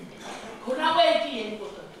 Ko nā wei ki e ni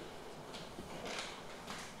koto tu.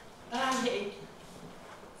 Rangi e ki.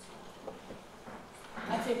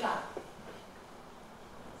 Ai wheka.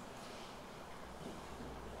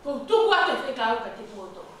 Ko tuku ate whekau ka te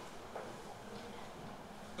kuoto.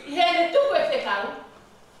 I he ne tuku e whekau,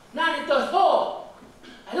 nā ne toi hō.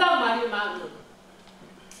 Ai lau mari o maungu.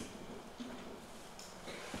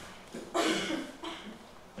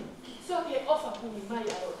 So ke ofa pumi mai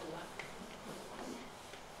a rotua.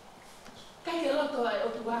 Kai ke loto ai o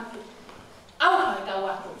tu waki. Au hai ka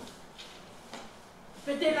wako.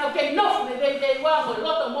 Pe te nau kei nof me vei wamo,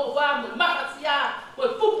 loto mo wamo, makasia, mo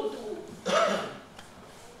puputu.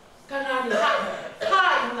 Kana ni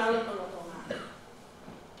hai una loto ngā.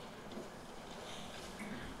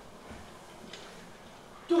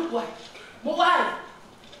 Tuku ai, mo ai.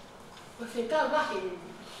 O whekau wahe ni.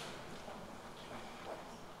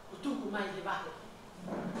 O tuku mai he wahe.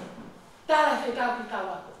 Tala whekau ki ka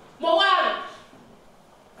wako. Mo ai.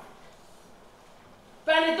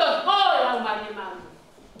 Pane tot hoi lau mari e maungu.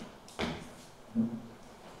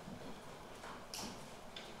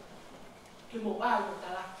 Ke mo ai o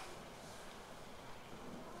tala.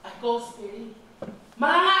 Ai gospeli.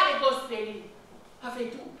 Malanga e gospeli.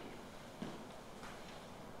 Hawhi tu.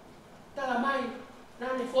 Tala mai.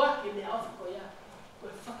 Nane fuake me awhi ko ia. Ko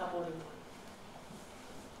e whakamore mo.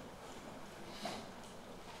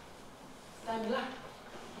 Taimi la.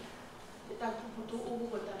 Te tau puputu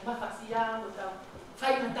umu ko tau mawhasia, ko tau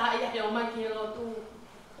whaimata ia he o mai ki e lotu.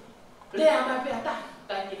 Lea mai pe ata.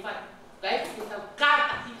 Kai ke whai. Kai ke tau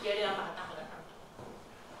kāta ki ke rea mahata.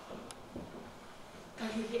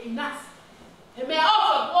 he inasi. He mea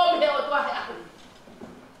ofa kuomi he o tuahe aku.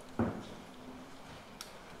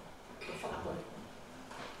 Ko whakapore.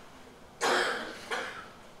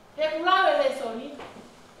 He kulawe le soni.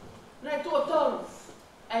 Nai tu o tolu.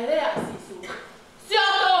 Ai rea sisu. Si o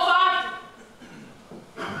tō whaatu.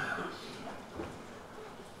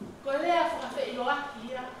 Ko rea whakawhi ilo aki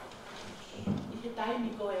ia. I he taimi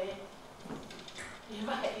ko e. I he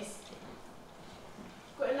wahe isi.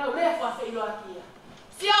 Ko e nau rea whakawhi ilo aki ia.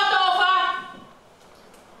 Si o tō whaatu.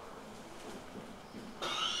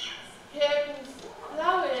 He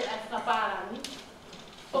lawe e whakaparani.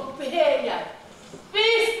 O pehe ia.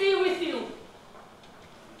 Peace be with you.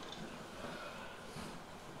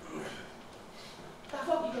 Peace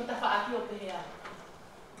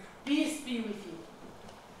be with you.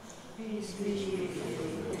 Peace be with you.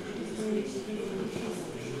 Peace be with you.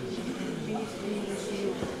 Peace be with you.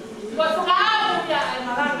 Because for our ya and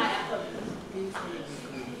Malanga effort.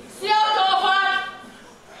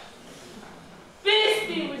 Peace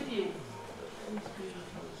be with you.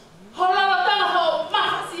 Hola tanga ho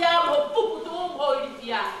mafasia ho puku tu ho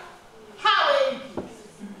itia. Hawe iki.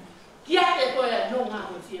 Kiate ko ya no nga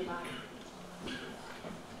ho fiema.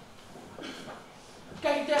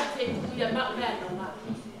 Kaya ito yung kuya maulan ng mga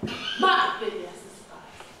maapili sa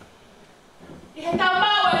spas. Ihataw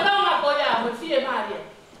mawal ng mga kuya mo siya Maria.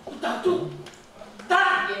 Utatu.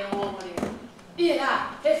 Dagi mo mo rin.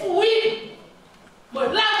 Iha. Hefuwi. Mo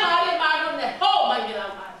lang Maria manon na ho may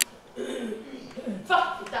lang Maria.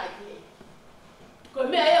 Fuck kita iki. Kung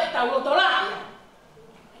may ayaw tawag ito lang yan.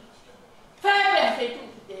 Febe sa ito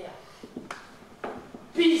kita.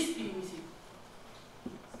 Peace be with you.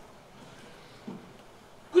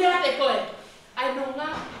 Kuya te koe, ai no ngā,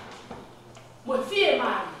 mo fie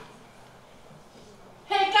maari.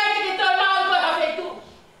 Hei kai te ke toi mau koe hawhi tu.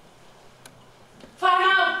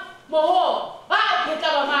 Whanau, mo ho, au ke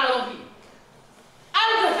tawa mālohi. Au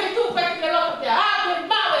ke hawhi tu kai te loko pia, au ke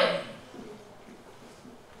mawe.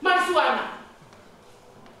 Marisuana.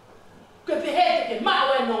 Ke pehe te ke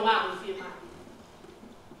mawe no ngā mo fie maari.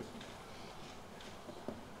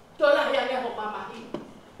 Tō lahi ange ho mamahi.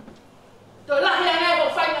 Tō lahi angai ho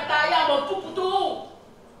whainga tāia mo puputu.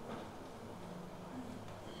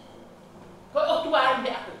 Ko otu ai me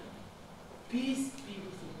ako. Peace be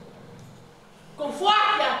with you. Ko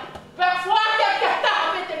whakia, pe whakia kia taha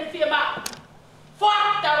pete ni whia maa.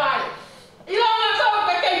 Whakta wai. I longa tau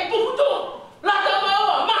ka kei puputu. Lata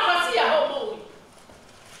maua, makasia ho mui.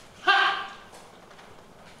 Ha!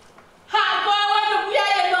 Ha, koa wano kuia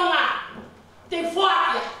e nonga. Te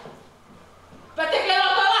whakia. Pa te ke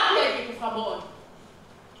loto lahi e ki whamoi.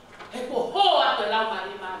 He ko hoa te lau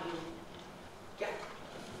mari mari. Kia.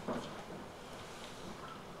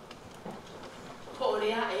 Ko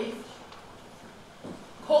rea e.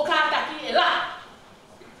 Ko kātaki e la.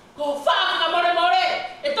 Ko whāwhaka more more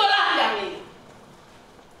e to lahi ange.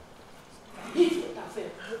 Hifu e tau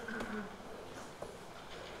whea.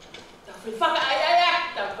 Tau whea whaka ai ai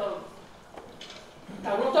ai tau tonu.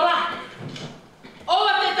 Tau roto lahi.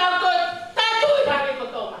 Owa te tau toi. Tui hake ko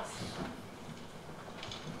Thomas.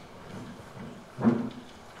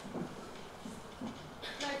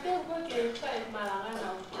 Nai teo koe ke whae Malanga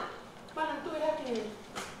nau. Mana tui hake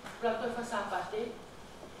rau koe whasapate.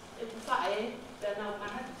 E ku whae, pia nau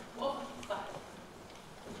mana o whae.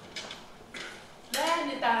 Nai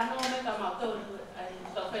ni tā no me ka mau tau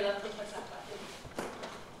rau koe rau koe whasapate.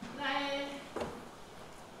 Nai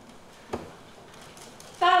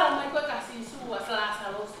tāla mai koe ka sisu a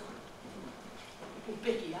salasa losu.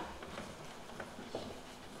 Peki ya.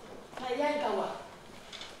 Kaya kawa.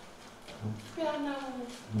 Pia nau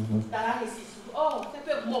darani sisu. Oh, te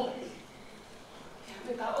pe mo. Ya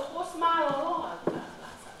pe ka os malo lo.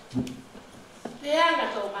 Pia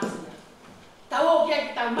na to masina. Tawo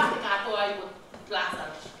ke ta mate ka to ai mo plaza.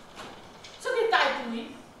 So que tai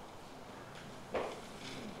tui.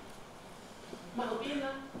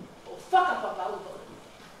 Mahubina o faka papa o.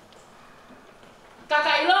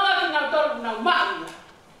 Kakailonga ki nau tolu nau maia.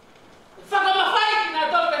 Whakamawhai ki nau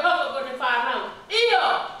tolu pe hoko ko ne whanau.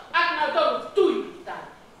 Iyo, ak nau tolu tui ki tai.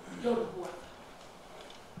 Yoro hua.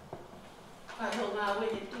 Whai ho ngā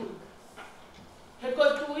wene tui. He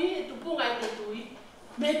koe tui, e tupunga e koe tui.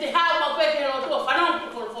 Me te hao mau peke no tua whanau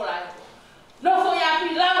ki wholofora e. No fo ia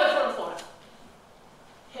kui lau e wholofora.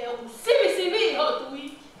 He oku sivi ho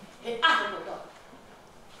tui, he aho no tolu.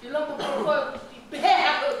 I loko wholofora ki pehe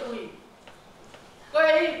ako tui.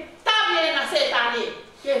 Koe tabi e na se tane,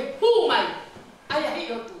 ke humai, ai ahi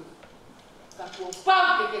o tu. Ka kua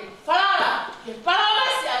pau ke whalala, ke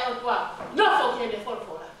paramasi ai o tua, nofo ke ne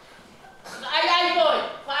wholofora. Ai koe,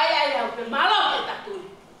 whai ai au, ke malo ke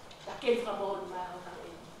tatui. Ta ke whamonu mai o tau e.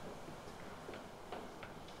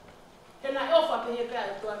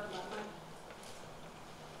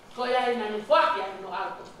 Ko ia ina ni fuaki ai no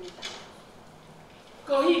auto pita.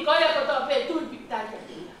 Ko hi ko ia ko to pe tu pita ka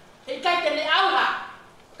tina. E kai te le auha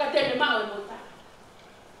ka te le mau mo ta.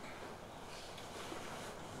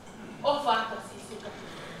 O fa ta si su ka.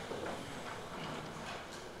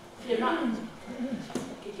 Fie ma.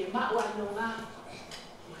 Ke ma wa no nga.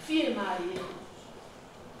 Fie ma ye.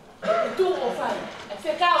 Tu o fai. E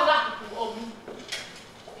fe ka o la ku o mu.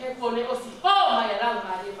 Ke ko le o si ho ma ya la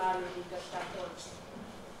ma le ni ka sta to.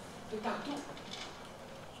 Ke ta tu.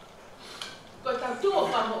 Ko ta tu o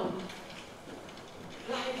fa mo.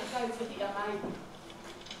 La he ka kai fe ti a mai.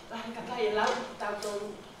 La he ka kai la u ta to.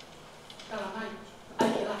 Ta la mai.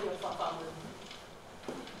 Ai la yo fa mo.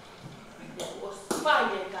 O fai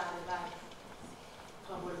e ka le vai.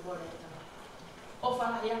 Fa mo le bole ta. O fa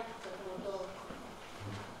la ya ta to to.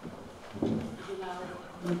 Ina o.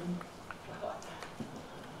 Ko ta.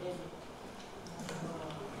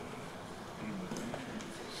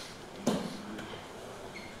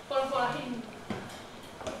 Por favor,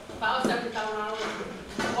 pausa que está uma aula.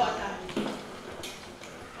 Boa tarde.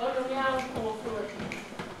 Olha o meu povo aqui.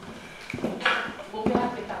 Vou ver a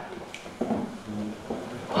que está aqui.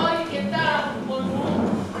 Oi, que tal? Bom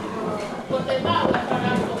dia.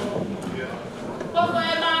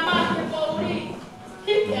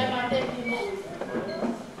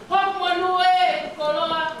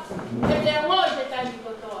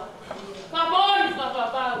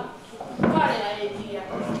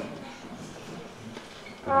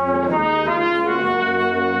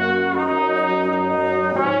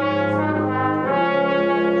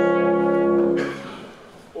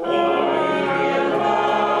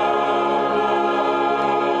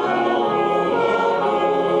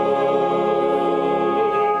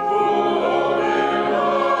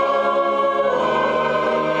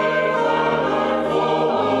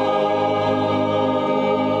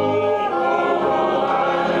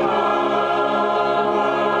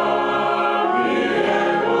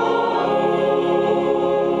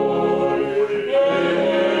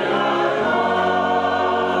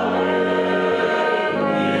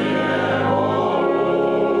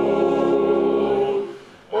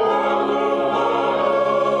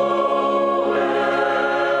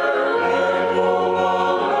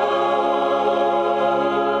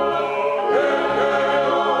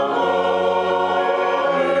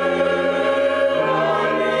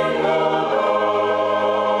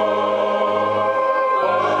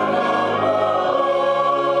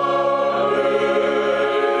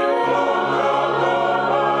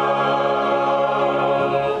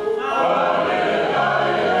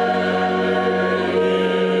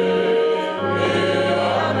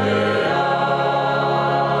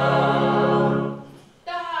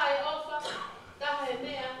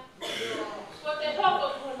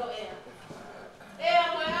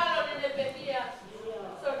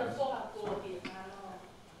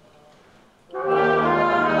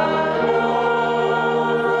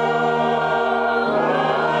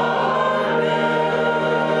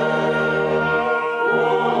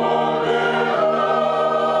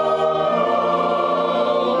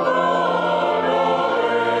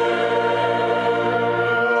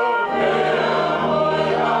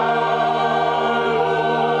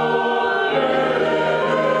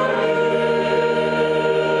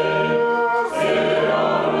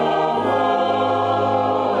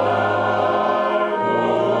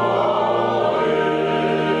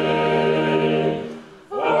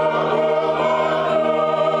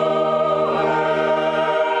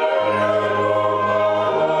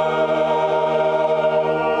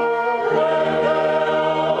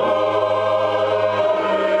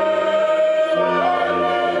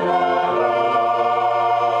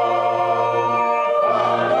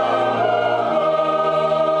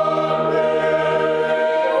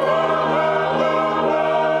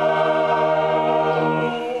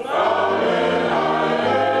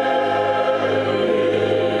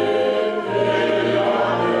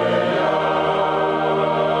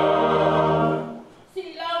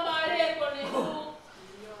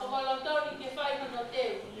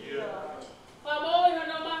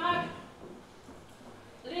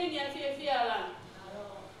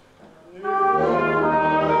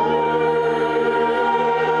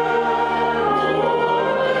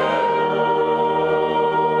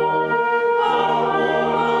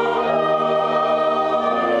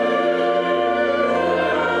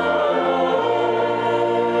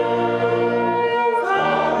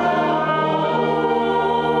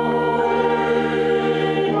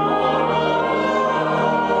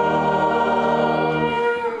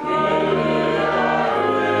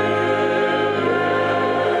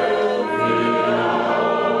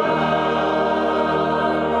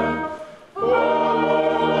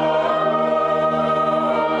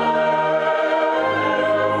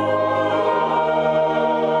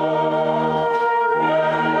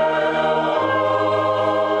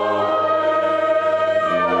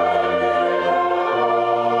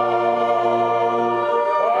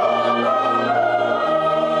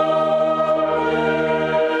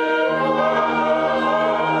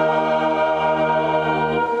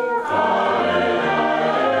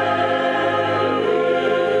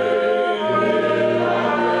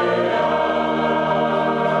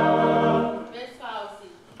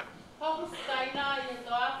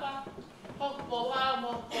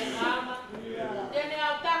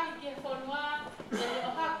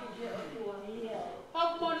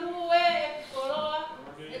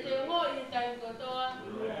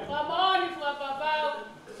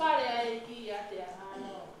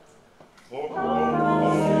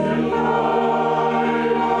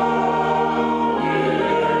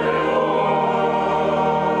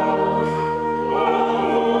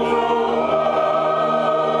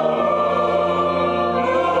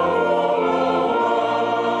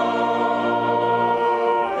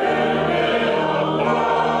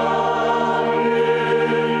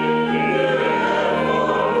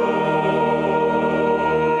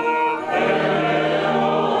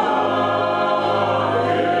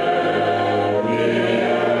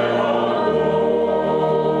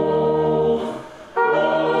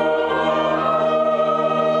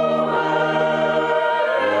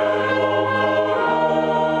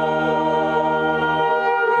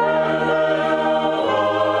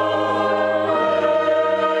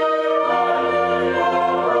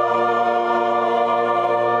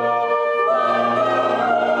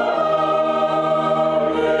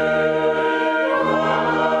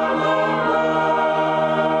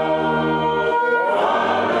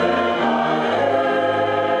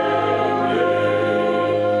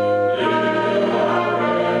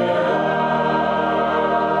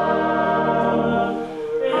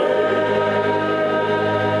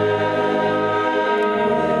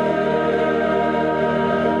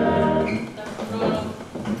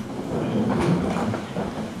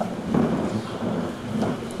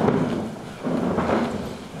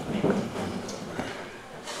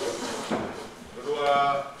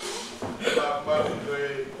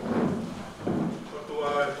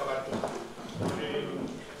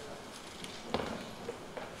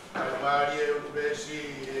 Maria Universi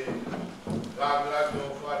Lag no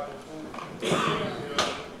fatu ku.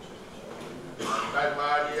 Tai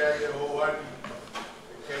Maria e Hoani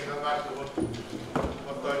ke ngatu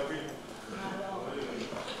mo toi pi.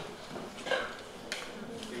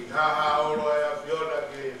 Ha oro e Fiona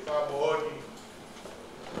ke Famoni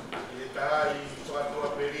e tai fatu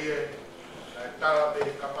aperie e tala pe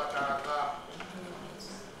kapata ka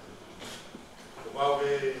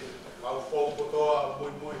mau fogo toa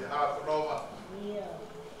muy ha fonoma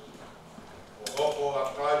o hopo a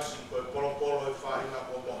classe ko polo e fai na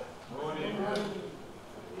pomo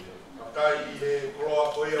tai e cloa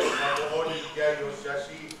ko e Famoni que ai o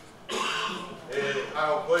Siasi e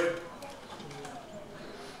ao coi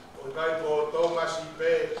o kai ko Tonga si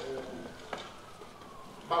pe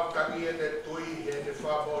mau tangi e tui e te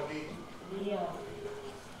Famoni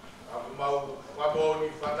aku mau Famoni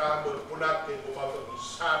fatamo e punake ko mau ki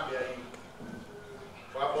same ai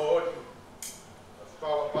Famoni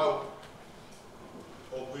pau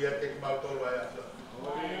o kuia te mau tolo ai ata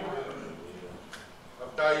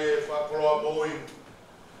tai e whakoloa moi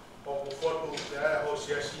o ku fotu te aia ho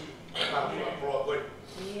Siasi aku whakoloa koe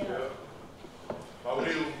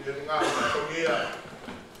Pauliu e ngā matongia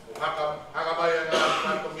o haka mai e ngā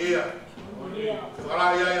matongia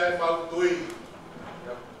whalahi ai ai mau tui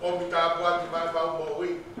omi tā puati mai mau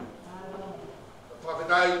mohui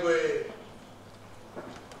whakawhetai koe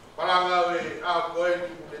Malanga e ao koe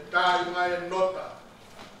te tāi mai e nota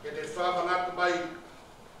ke te whamanatu mai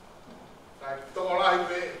tai tokolahi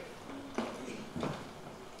me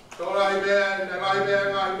tokolahi mea e ne lahi mea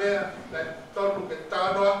ngahi mea tai tonu ke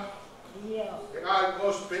tānoa e ngai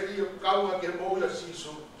kosperi o kaunga ke mouia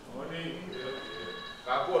sisu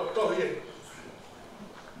ka kua tohi e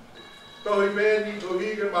tohi meni o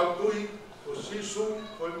hige mautui o sisu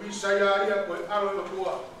o misa ia ko aro o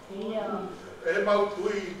tua e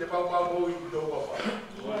mautui te mau moi do wafa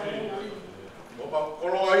o mau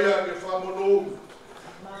koloa ia ke whamonu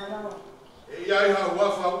e iai ha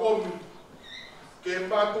wafa omi ke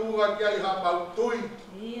matunga ki ai ha mautui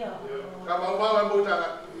ka mau mawa moitanga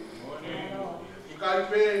i kai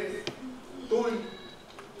pe tui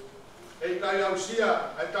e kai ausia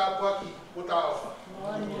ai tā puaki o tā awha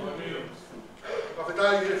ka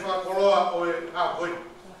whetai e whakoloa o e a koe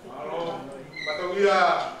matongia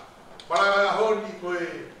Malanga a honi koe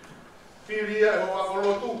whiria e ho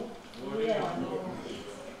whakoloa tu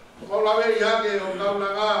Mau lawe i hake o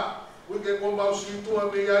kaunanga wike ko mau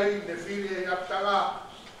situa me ai ne whiria e aptanga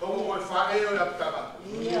hongo koe whaeo e aptanga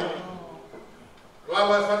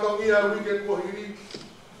Lava e whatongia wike ko hiri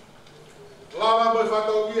Lava mo e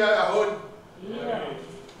whatongia e a honi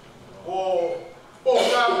O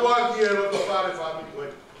tā puaki e roto whare whami koe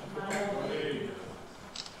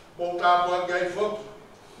O tā puaki ai whoki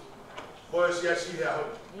Mo e Siasi he a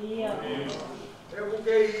honi E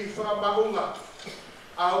kuke i whamaunga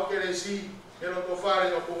Au kere si e roto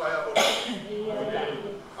whare o kunga e a honi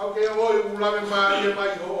Au ke oi ulame maari e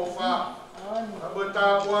mai ho o wha A mo e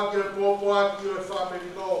tā puaki e puaki o e whameri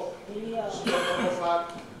no Si o roto whare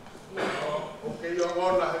O ke i o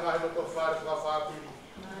ngona he ngahi roto whare whawhapiri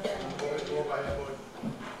O e kunga e a honi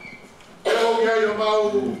E o kia i o mau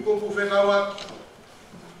kupu whenawat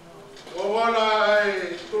O ngona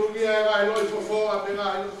e turungia e ngahi loi fofonga pe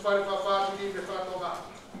ngahi roto whare whawhapiri me whatonga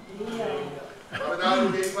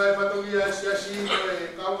Paredau ke whai whatongia e Siasi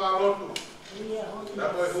e kaunga lotu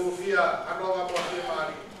Na mo e hufia anonga mo te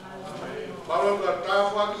maari Maroto a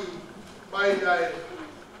tāwhaki mai ai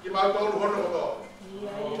ki mautonu hono koto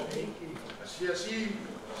Siasi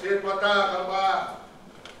se pata ka ma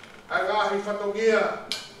a ngahi whatongia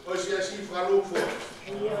o Siasi whalufu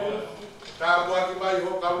Tāwhaki mai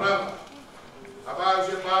ho kaunanga A mau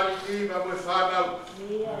se maari ki ma mo e whanau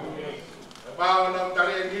Pao na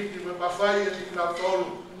tare niti me mawhai e tiki nau tolu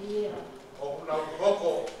o nau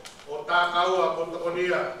hoko o tā kaua o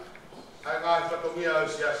tokonia ai ngāi whatongia o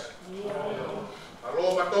Siasi a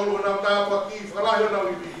roma tolu nau tāpua ki whalahi o nau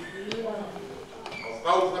iwi o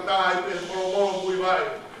kau whataha i pe moro mui vai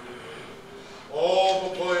o mo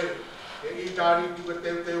koe e i tāni tu ke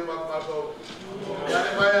teu makmatolu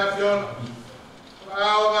iane mai a Fiona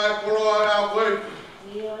ao ngai koloa e au koe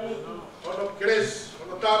ono kres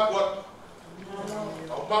ono tāpua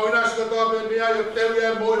O mawina si katoa me mea i o teu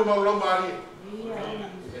ia mo i o maulong maari.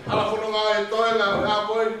 Ala whono ngā e toe ngā ngā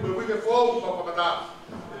koe me wike fōu ma papata.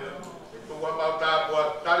 E tua mau tāpua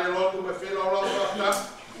tari lotu me wheno lau wafta.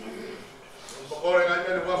 Mpokore ngai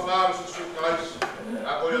mene wafāru si su kais.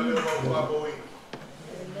 A koe a me o mau whapoi.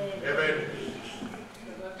 Amen.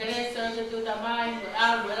 Teresa ke tu tamai ko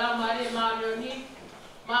alu la mari mario ni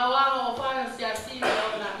ma wa o fa Siasi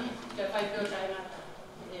o na ni ke fai pe tai na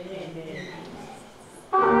e Amen.